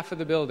other half of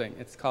the building.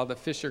 It's called the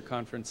Fisher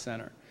Conference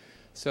Center.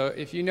 So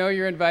if you know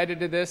you're invited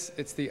to this,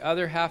 it's the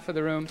other half of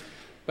the room.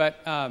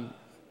 But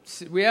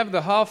we have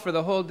the hall for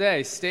the whole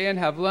day. Stay and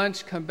have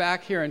lunch, come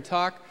back here and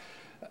talk.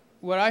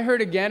 What I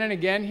heard again and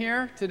again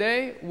here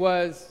today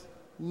was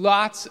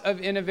lots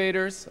of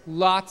innovators,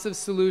 lots of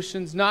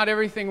solutions. Not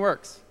everything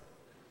works.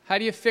 How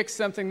do you fix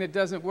something that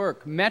doesn't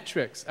work?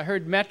 Metrics. I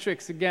heard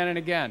metrics again and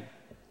again.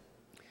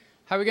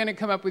 How are we going to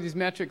come up with these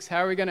metrics?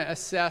 How are we going to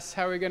assess?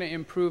 How are we going to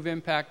improve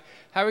impact?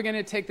 How are we going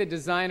to take the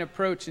design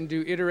approach and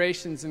do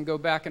iterations and go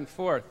back and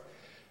forth?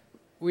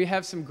 We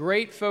have some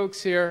great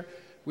folks here.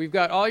 We've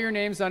got all your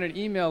names on an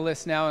email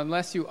list now,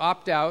 unless you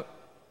opt out.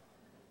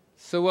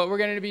 So what we're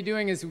going to be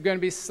doing is we're going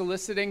to be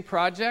soliciting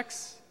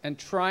projects and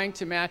trying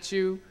to match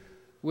you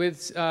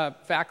with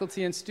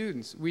faculty and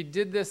students. We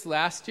did this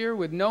last year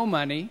with no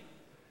money.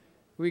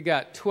 We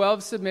got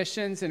 12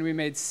 submissions and we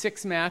made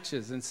 6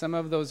 matches, and some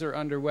of those are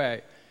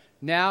underway.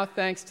 Now,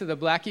 thanks to the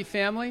Blackie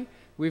family,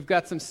 we've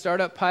got some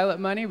startup pilot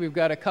money. We've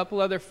got a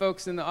couple other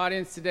folks in the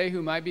audience today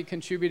who might be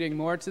contributing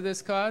more to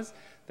this cause.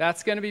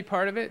 That's going to be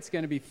part of it. It's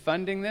going to be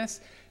funding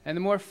this. And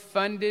the more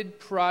funded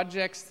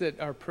projects that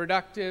are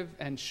productive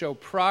and show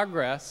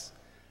progress,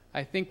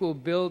 I think will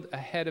build a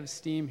head of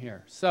steam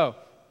here. So,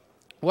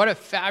 what a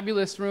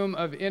fabulous room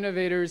of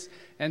innovators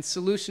and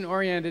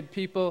solution-oriented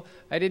people.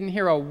 I didn't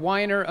hear a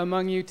whiner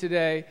among you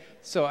today,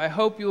 so I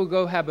hope you will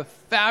go have a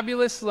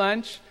fabulous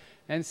lunch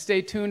and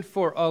stay tuned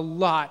for a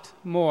lot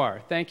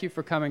more. Thank you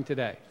for coming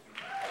today.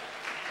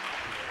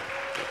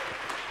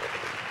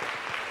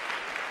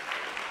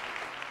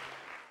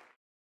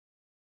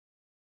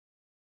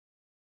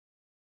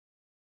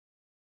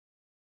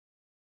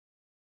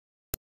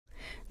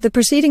 The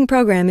preceding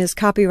program is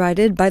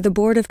copyrighted by the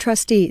Board of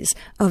Trustees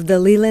of the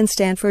Leland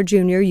Stanford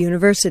Junior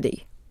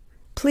University.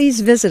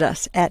 Please visit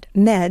us at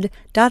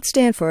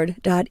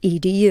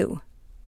med.stanford.edu.